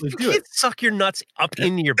actually do it. Suck your nuts up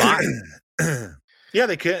into your body. Yeah,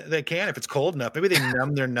 they can. They can if it's cold enough. Maybe they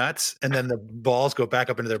numb their nuts, and then the balls go back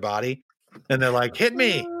up into their body, and they're like, "Hit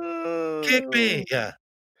me, kick me." Yeah.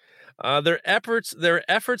 Their efforts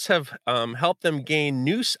have helped them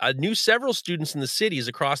gain several students in the cities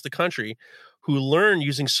across the country who learn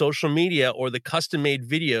using social media or the custom-made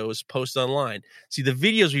videos posted online. See, the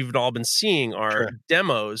videos we've all been seeing are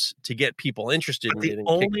demos to get people interested. But the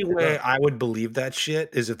only way I would believe that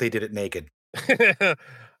shit is if they did it naked.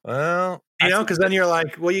 Well, you know, because then you're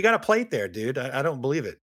like, well, you got a plate there, dude. I don't believe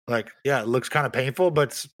it. Like, yeah, it looks kind of painful,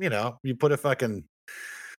 but you know, you put a fucking,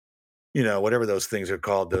 you know, whatever those things are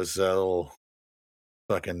called, those little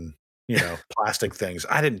fucking, you know, plastic things.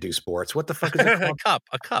 I didn't do sports. What the fuck is it called?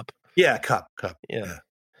 A cup. Yeah, cup. Yeah.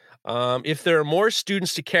 If there are more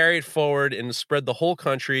students to carry it forward and spread the whole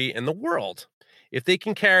country and the world, if they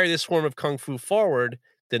can carry this form of kung fu forward,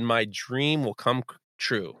 then my dream will come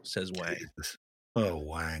true, says Wang. Jesus. Oh,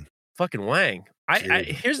 Wang. Fucking Wang.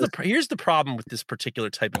 Here's the problem with this particular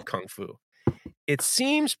type of kung fu. It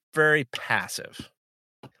seems very passive.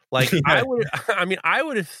 Like I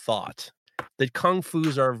would have thought that kung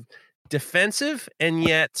fus are defensive and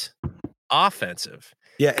yet offensive.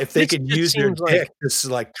 Yeah, if they could use their dick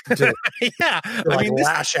to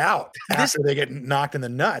lash out after they get knocked in the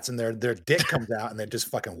nuts and their dick comes out and they just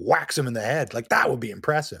fucking whacks them in the head. Like that would be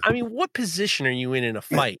impressive. I mean, what position are you in a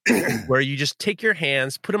fight where you just take your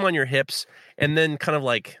hands, put them on your hips, and then kind of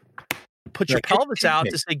like put your pelvis out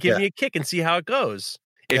to say, give me a kick and see how it goes.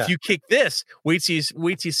 If you kick this, wait till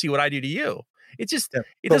you see what I do to you. It just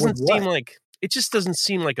doesn't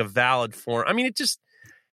seem like a valid form. I mean,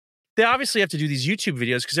 they obviously have to do these YouTube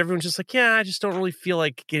videos because everyone's just like, yeah, I just don't really feel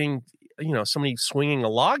like getting, you know, somebody swinging a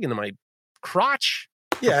log into my crotch.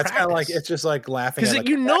 Yeah, it's kind of like, it's just like laughing. Because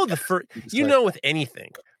you know, with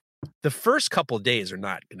anything, the first couple of days are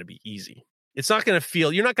not going to be easy. It's not going to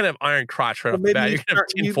feel, you're not going to have iron crotch right off the bat. You're going to have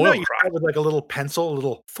tinfoil crotch. With like a little pencil, a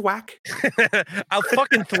little thwack. A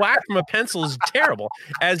fucking thwack from a pencil is terrible.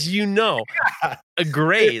 As you know, a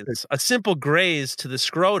simple graze to the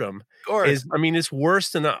scrotum it's worse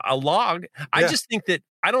than a log. I just think that,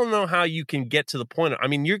 I don't know how you can get to the point. I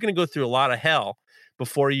mean, you're going to go through a lot of hell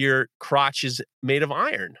before your crotch is made of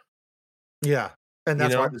iron. Yeah. And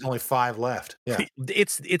that's why there's only 5 left. Yeah.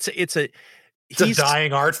 It's a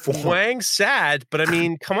dying art form. Wang's sad, but I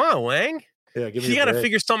mean, come on, Wang. Yeah, you got to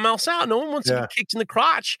figure something else out. No one wants to get kicked in the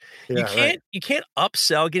crotch. Yeah, you can't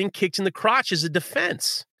upsell getting kicked in the crotch as a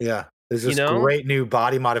defense. Yeah. There's this great new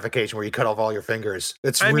body modification where you cut off all your fingers.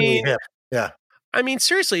 It's really hip. Yeah. I mean,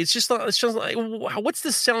 seriously, it's just like, what's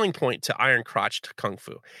the selling point to iron crotch kung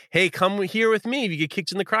fu? Hey, come here with me. If you get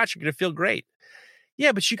kicked in the crotch, you're going to feel great.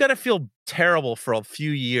 Yeah, but you got to feel terrible for a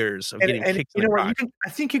few years of getting kicked in the crotch. I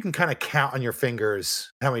think you can kind of count on your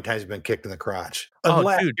fingers how many times you've been kicked in the crotch.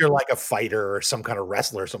 Unless you're like a fighter or some kind of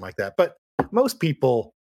wrestler or something like that. But most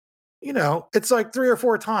people, you know, it's like 3 or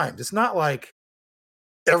 4 times. It's not like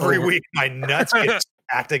every week my nuts get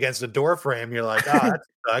stacked against a door frame. You're like, oh, that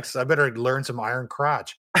sucks. I better learn some iron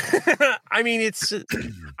crotch. I mean,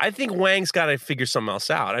 I think Wang's got to figure something else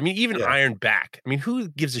out. I mean, even iron back. I mean, who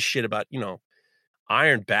gives a shit about, you know,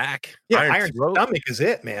 iron back? Yeah, iron stomach is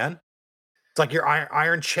it, man. It's like your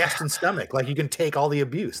iron chest and stomach. Like you can take all the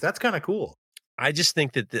abuse. That's kind of cool. I just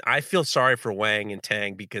think that I feel sorry for Wang and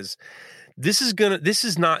Tang because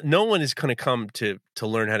no one is going to come to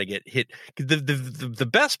learn how to get hit. The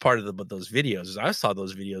best part of those videos is I saw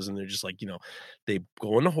those videos and they're just like, you know, they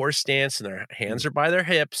go in a horse stance and their hands are by their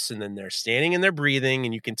hips and then they're standing and they're breathing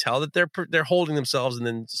and you can tell that they're holding themselves and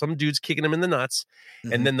then some dude's kicking them in the nuts.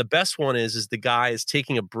 Mm-hmm. And then the best one is the guy is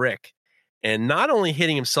taking a brick and not only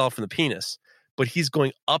hitting himself in the penis, but he's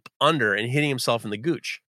going up under and hitting himself in the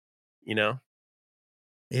gooch, you know?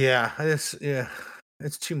 Yeah,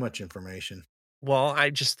 it's too much information. Well,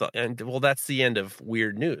 I just thought, that's the end of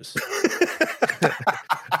weird news.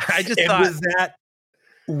 I just and thought with that,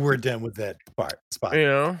 we're done with that spot. You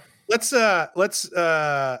know, let's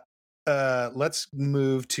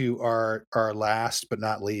move to our last but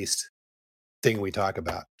not least thing we talk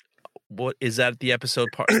about. What is that? The episode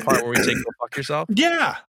part where we say "Go fuck yourself"?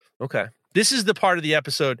 Yeah. Okay. This is the part of the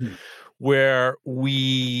episode where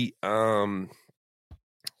we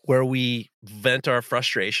vent our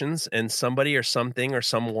frustrations, and somebody or something or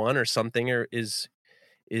someone or something is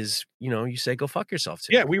you say go fuck yourself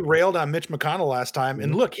too. Yeah, we railed on Mitch McConnell last time,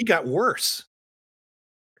 and look, he got worse.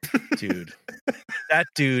 Dude, that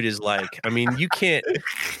dude is like, I mean, you can't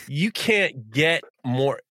get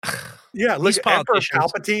more. Yeah, look, Emperor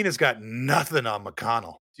Palpatine has got nothing on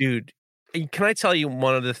McConnell. Dude, can I tell you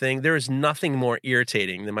one other thing? There is nothing more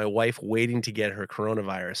irritating than my wife waiting to get her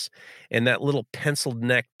coronavirus, and that little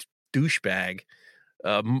pencil-necked douchebag,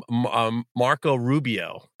 Marco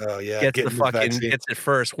Rubio. Oh yeah, gets it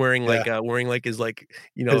first, wearing his his white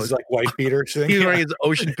beater thing. He's wearing his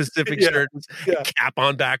Ocean Pacific shirt, cap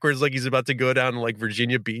on backwards, like he's about to go down to like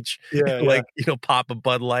Virginia Beach. Yeah, pop a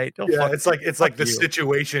Bud Light. Oh, yeah, it's like the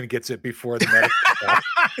situation gets it before the medical.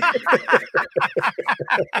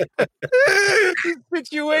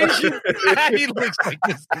 Situation. He looks like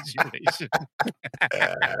the situation.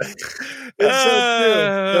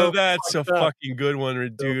 That's a fucking good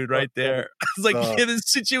one, dude. Right there. It's like, the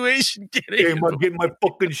situation. Get my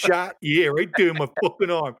fucking shot. Yeah, right there, my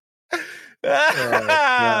fucking arm.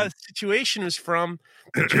 The situation was from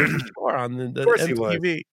the Jersey Shore on the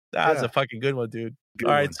MTV. That's a fucking good one, dude. Good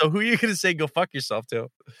All right, one. So who are you going to say go fuck yourself to?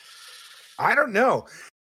 I don't know.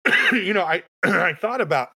 I thought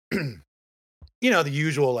about the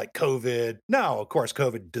usual, like COVID. No, of course,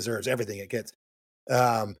 COVID deserves everything it gets.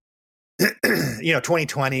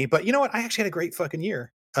 2020, but you know what? I actually had a great fucking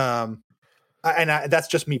year. That's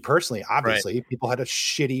just me personally. Obviously, right. People had a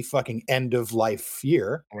shitty fucking end of life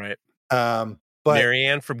year. Right. But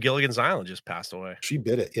Marianne from Gilligan's Island just passed away. She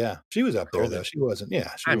bit it. Yeah. She was up there though. She wasn't. Yeah.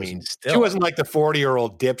 Still. She wasn't like the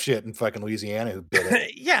 40-year-old dipshit in fucking Louisiana who bit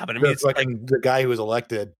it. Yeah. But I mean, it's like the guy who was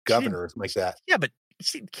elected governor like that. Yeah. But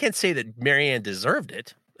you can't say that Marianne deserved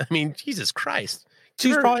it. I mean, Jesus Christ.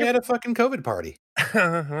 She's probably at a fucking COVID party. She's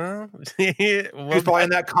probably in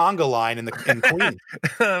that conga line in Queens.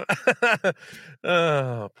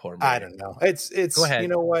 Oh, poor man. I don't know. It's Go ahead. You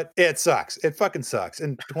know what? It sucks. It fucking sucks.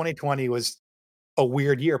 And 2020 was a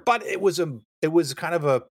weird year, but it was a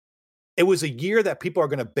year that people are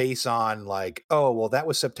going to base on like, oh, well, that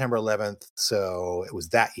was September 11th. So it was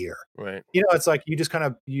that year. Right. It's like you just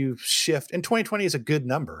you shift, and 2020 is a good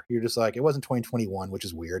number. You're just like, it wasn't 2021, which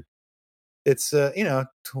is weird. It's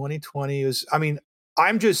 2020 is, I mean,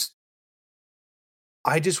 I just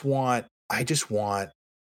want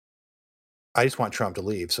Trump to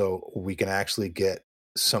leave so we can actually get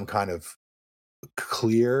some kind of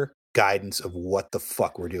clear guidance of what the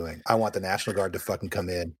fuck we're doing. I want the National Guard to fucking come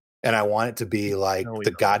in, and I want it to be like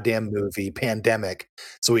goddamn movie Pandemic,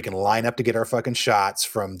 so we can line up to get our fucking shots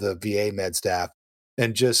from the VA med staff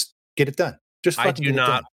and just get it done. I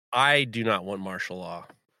do not want martial law.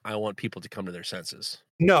 I want people to come to their senses.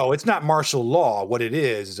 No, it's not martial law. What it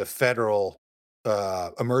is a federal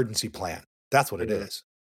emergency plan. That's what it is.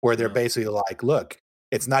 Where they're basically like, look,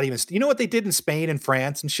 it's not even, you know what they did in Spain and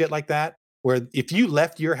France and shit like that? Where if you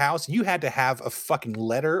left your house, you had to have a fucking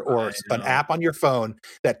letter or an app on your phone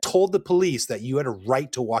that told the police that you had a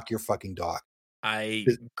right to walk your fucking dog.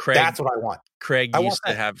 Craig, that's what I want. Craig used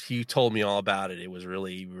to have, he told me all about it. It was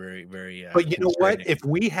really very, very. But you know what? If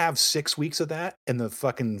we have 6 weeks of that and the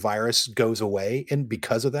fucking virus goes away, and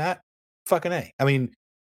because of that, fucking A. I mean,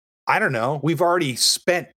 I don't know. We've already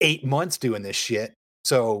spent 8 months doing this shit.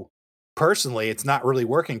 So personally, it's not really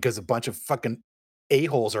working because a bunch of fucking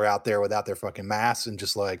a-holes are out there without their fucking masks and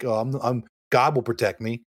just like, oh, I'm God will protect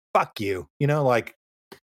me. Fuck you. Like,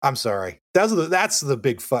 I'm sorry. That's the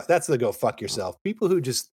big fuck. That's the go fuck yourself. People who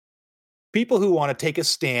want to take a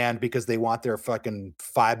stand because they want their fucking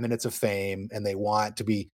 5 minutes of fame, and they want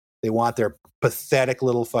their pathetic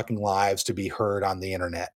little fucking lives to be heard on the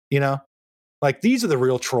internet. Like, these are the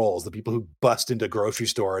real trolls, the people who bust into grocery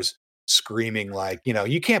stores screaming like,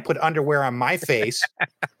 you can't put underwear on my face.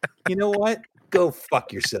 You know what? Go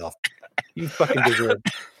fuck yourself. You fucking deserve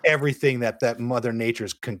everything that Mother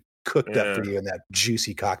Nature's cooked up for you in that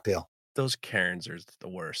juicy cocktail. Those Karens are the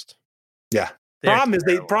worst. Yeah.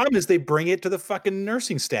 Problem is they bring it to the fucking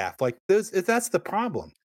nursing staff. Like, that's the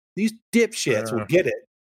problem. These dipshits will get it,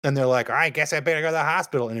 and they're like, I guess I better go to the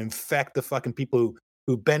hospital and infect the fucking people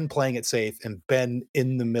who've been playing it safe and been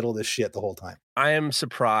in the middle of this shit the whole time. I am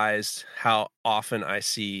surprised how often I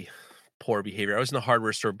see poor behavior. I was in the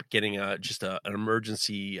hardware store getting an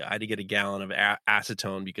emergency. I had to get a gallon of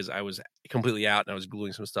acetone because I was completely out and I was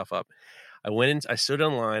gluing some stuff up. I went in, I stood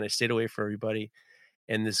in line, I stayed away from everybody,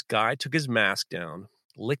 and this guy took his mask down,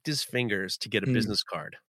 licked his fingers to get a business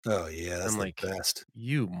card. Oh yeah, that's I'm the like, best.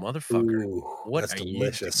 you motherfucker. Ooh, What that's are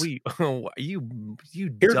delicious. you? You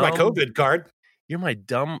Here's my dumb. COVID card. You're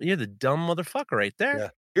the dumb motherfucker right there. Yeah.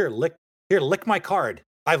 Here, lick my card.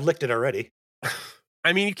 I've licked it already.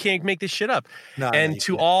 I mean, you can't make this shit up. No, And you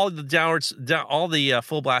to can't. all the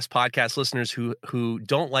Full Blast podcast listeners who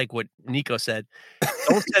don't like what Nico said,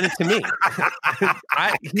 don't send it to me.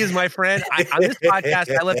 He is my friend. On this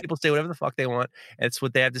podcast, I let people say whatever the fuck they want. It's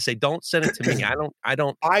what they have to say. Don't send it to me. I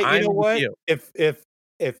don't. You know what? You. If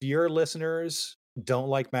your listeners don't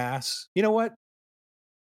like mass, you know what?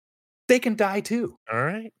 They can die too. All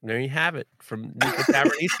right, there you have it from Nico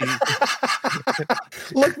Tavernese.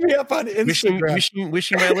 Look me up on Instagram.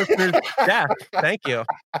 Wishing my listeners death. Thank you.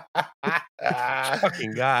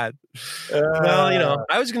 Fucking God. Well, you know,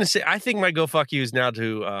 I was going to say, I think my go fuck you is now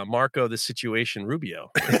to Marco the Situation Rubio.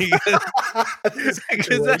 Because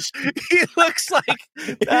he looks like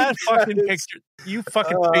that fucking picture. You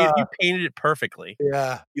fucking you painted it perfectly.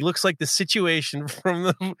 Yeah. He looks like the Situation from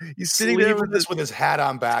the. He's sitting there with his hat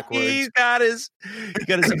on backwards. He got his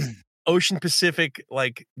Ocean Pacific,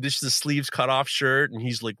 like this the sleeves cut off shirt, and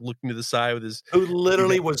he's like looking to the side with his. Who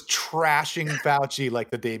literally was trashing Fauci like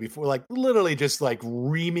the day before, like literally just like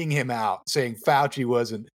reaming him out, saying Fauci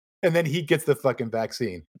wasn't, and then he gets the fucking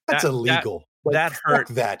vaccine. That's illegal. That hurt.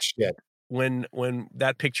 That shit. When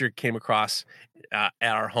that picture came across at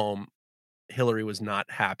our home, Hillary was not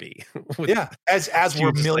happy. As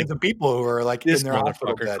were millions of people who are like in their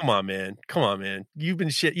hospital bed. Come on, man. You've been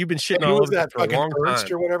shitting all over that for a long Ernst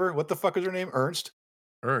time. Or whatever. What the fuck is her name? Ernst.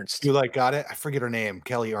 You like got it? I forget her name.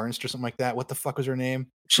 Kelly Ernst or something like that. What the fuck was her name?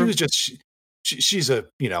 She was just she's a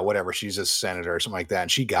whatever. She's a senator or something like that,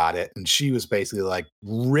 and she got it, and she was basically like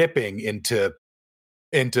ripping into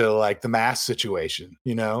like the mass situation,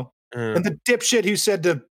 And the dipshit who said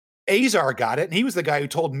to Azar got it, and he was the guy who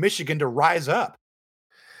told Michigan to rise up.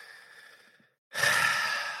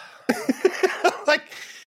 Like,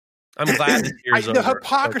 I'm glad this year's the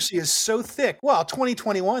hypocrisy is so thick. Well,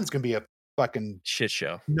 2021 is going to be a fucking shit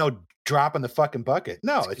show. No drop in the fucking bucket.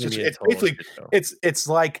 No, it's basically it's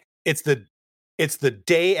like it's the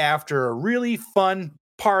day after a really fun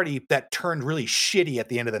party that turned really shitty at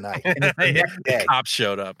the end of the night. And it's the next day. The cops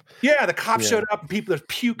showed up. Yeah, the cops showed up, and people, there's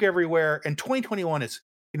puke everywhere. And 2021 is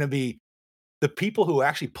going to be the people who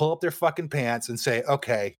actually pull up their fucking pants and say,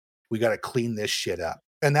 okay, we got to clean this shit up.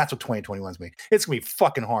 And that's what 2021's me. It's going to be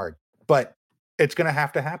fucking hard, but it's going to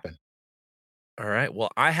happen. All right. Well,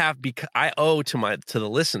 I owe to the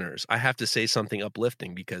listeners, I have to say something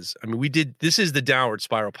uplifting because this is the Downward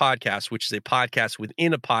Spiral podcast, which is a podcast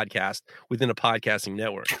within a podcasting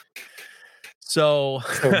network. So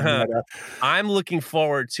I'm looking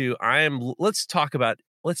forward to, let's talk about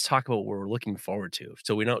what we're looking forward to.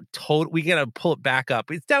 So we got to pull it back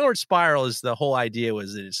up. It's Downward Spiral is the whole idea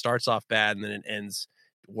was that it starts off bad and then it ends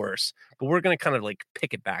worse, but we're going to kind of like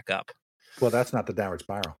pick it back up. Well, that's not the Downward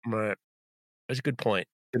Spiral. Right. That's a good point.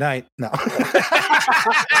 Good night. No.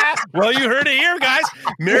 Well, you heard it here, guys.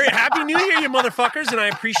 Happy New Year, you motherfuckers, and I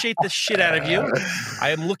appreciate the shit out of you.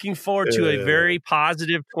 I am looking forward to a very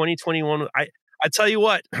positive 2021. I tell you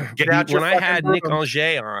what, when I had Nick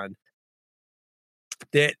Angers on,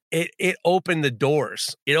 that it opened the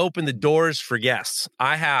doors. It opened the doors for guests.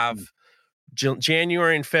 I have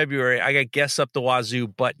January and February. I got guests up the wazoo,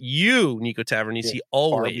 but you, Nico Tavernese,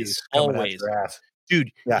 always.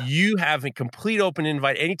 Dude, you have a complete open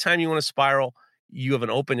invite. Anytime you want to spiral, you have an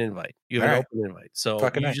open invite. Open invite. So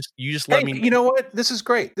you just let me. You know what? This is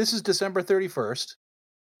great. This is December 31st,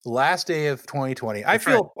 the last day of 2020. I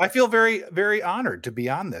feel very, very honored to be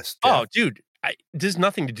on this. Jeff. Oh, dude, there's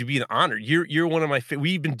nothing to be honored. You're one of my.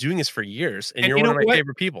 We've been doing this for years, and you're one of my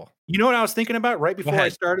favorite people. You know what I was thinking about right before I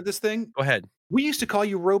started this thing? Go ahead. We used to call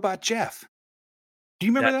you Robot Jeff. Do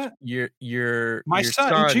you remember that? My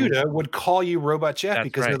son Judah would call you Robot Jeff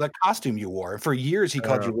because of the costume you wore. For years, he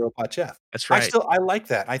called you Robot Jeff. That's right. I like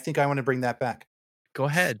that. I think I want to bring that back. Go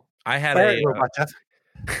ahead. I had Robot Jeff.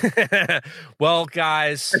 Well,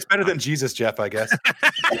 guys, it's better than Jesus Jeff, I guess.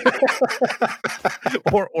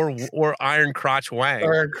 or Iron Crotch Wang.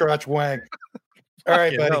 Iron Crotch Wang. All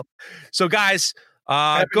right, buddy. No. So, guys.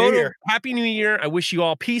 Happy New Year. I wish you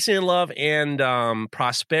all peace and love and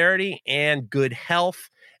prosperity and good health.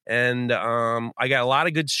 And I got a lot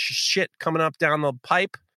of good shit coming up down the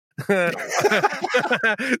pipe. A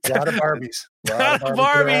lot of Barbies.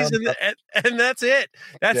 And that's it.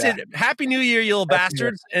 That's it. Happy New Year, you little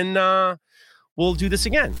bastards. And we'll do this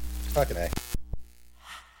again. Fucking A.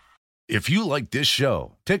 If you like this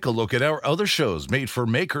show, take a look at our other shows made for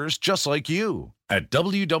makers just like you at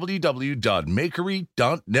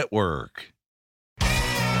www.makery.network.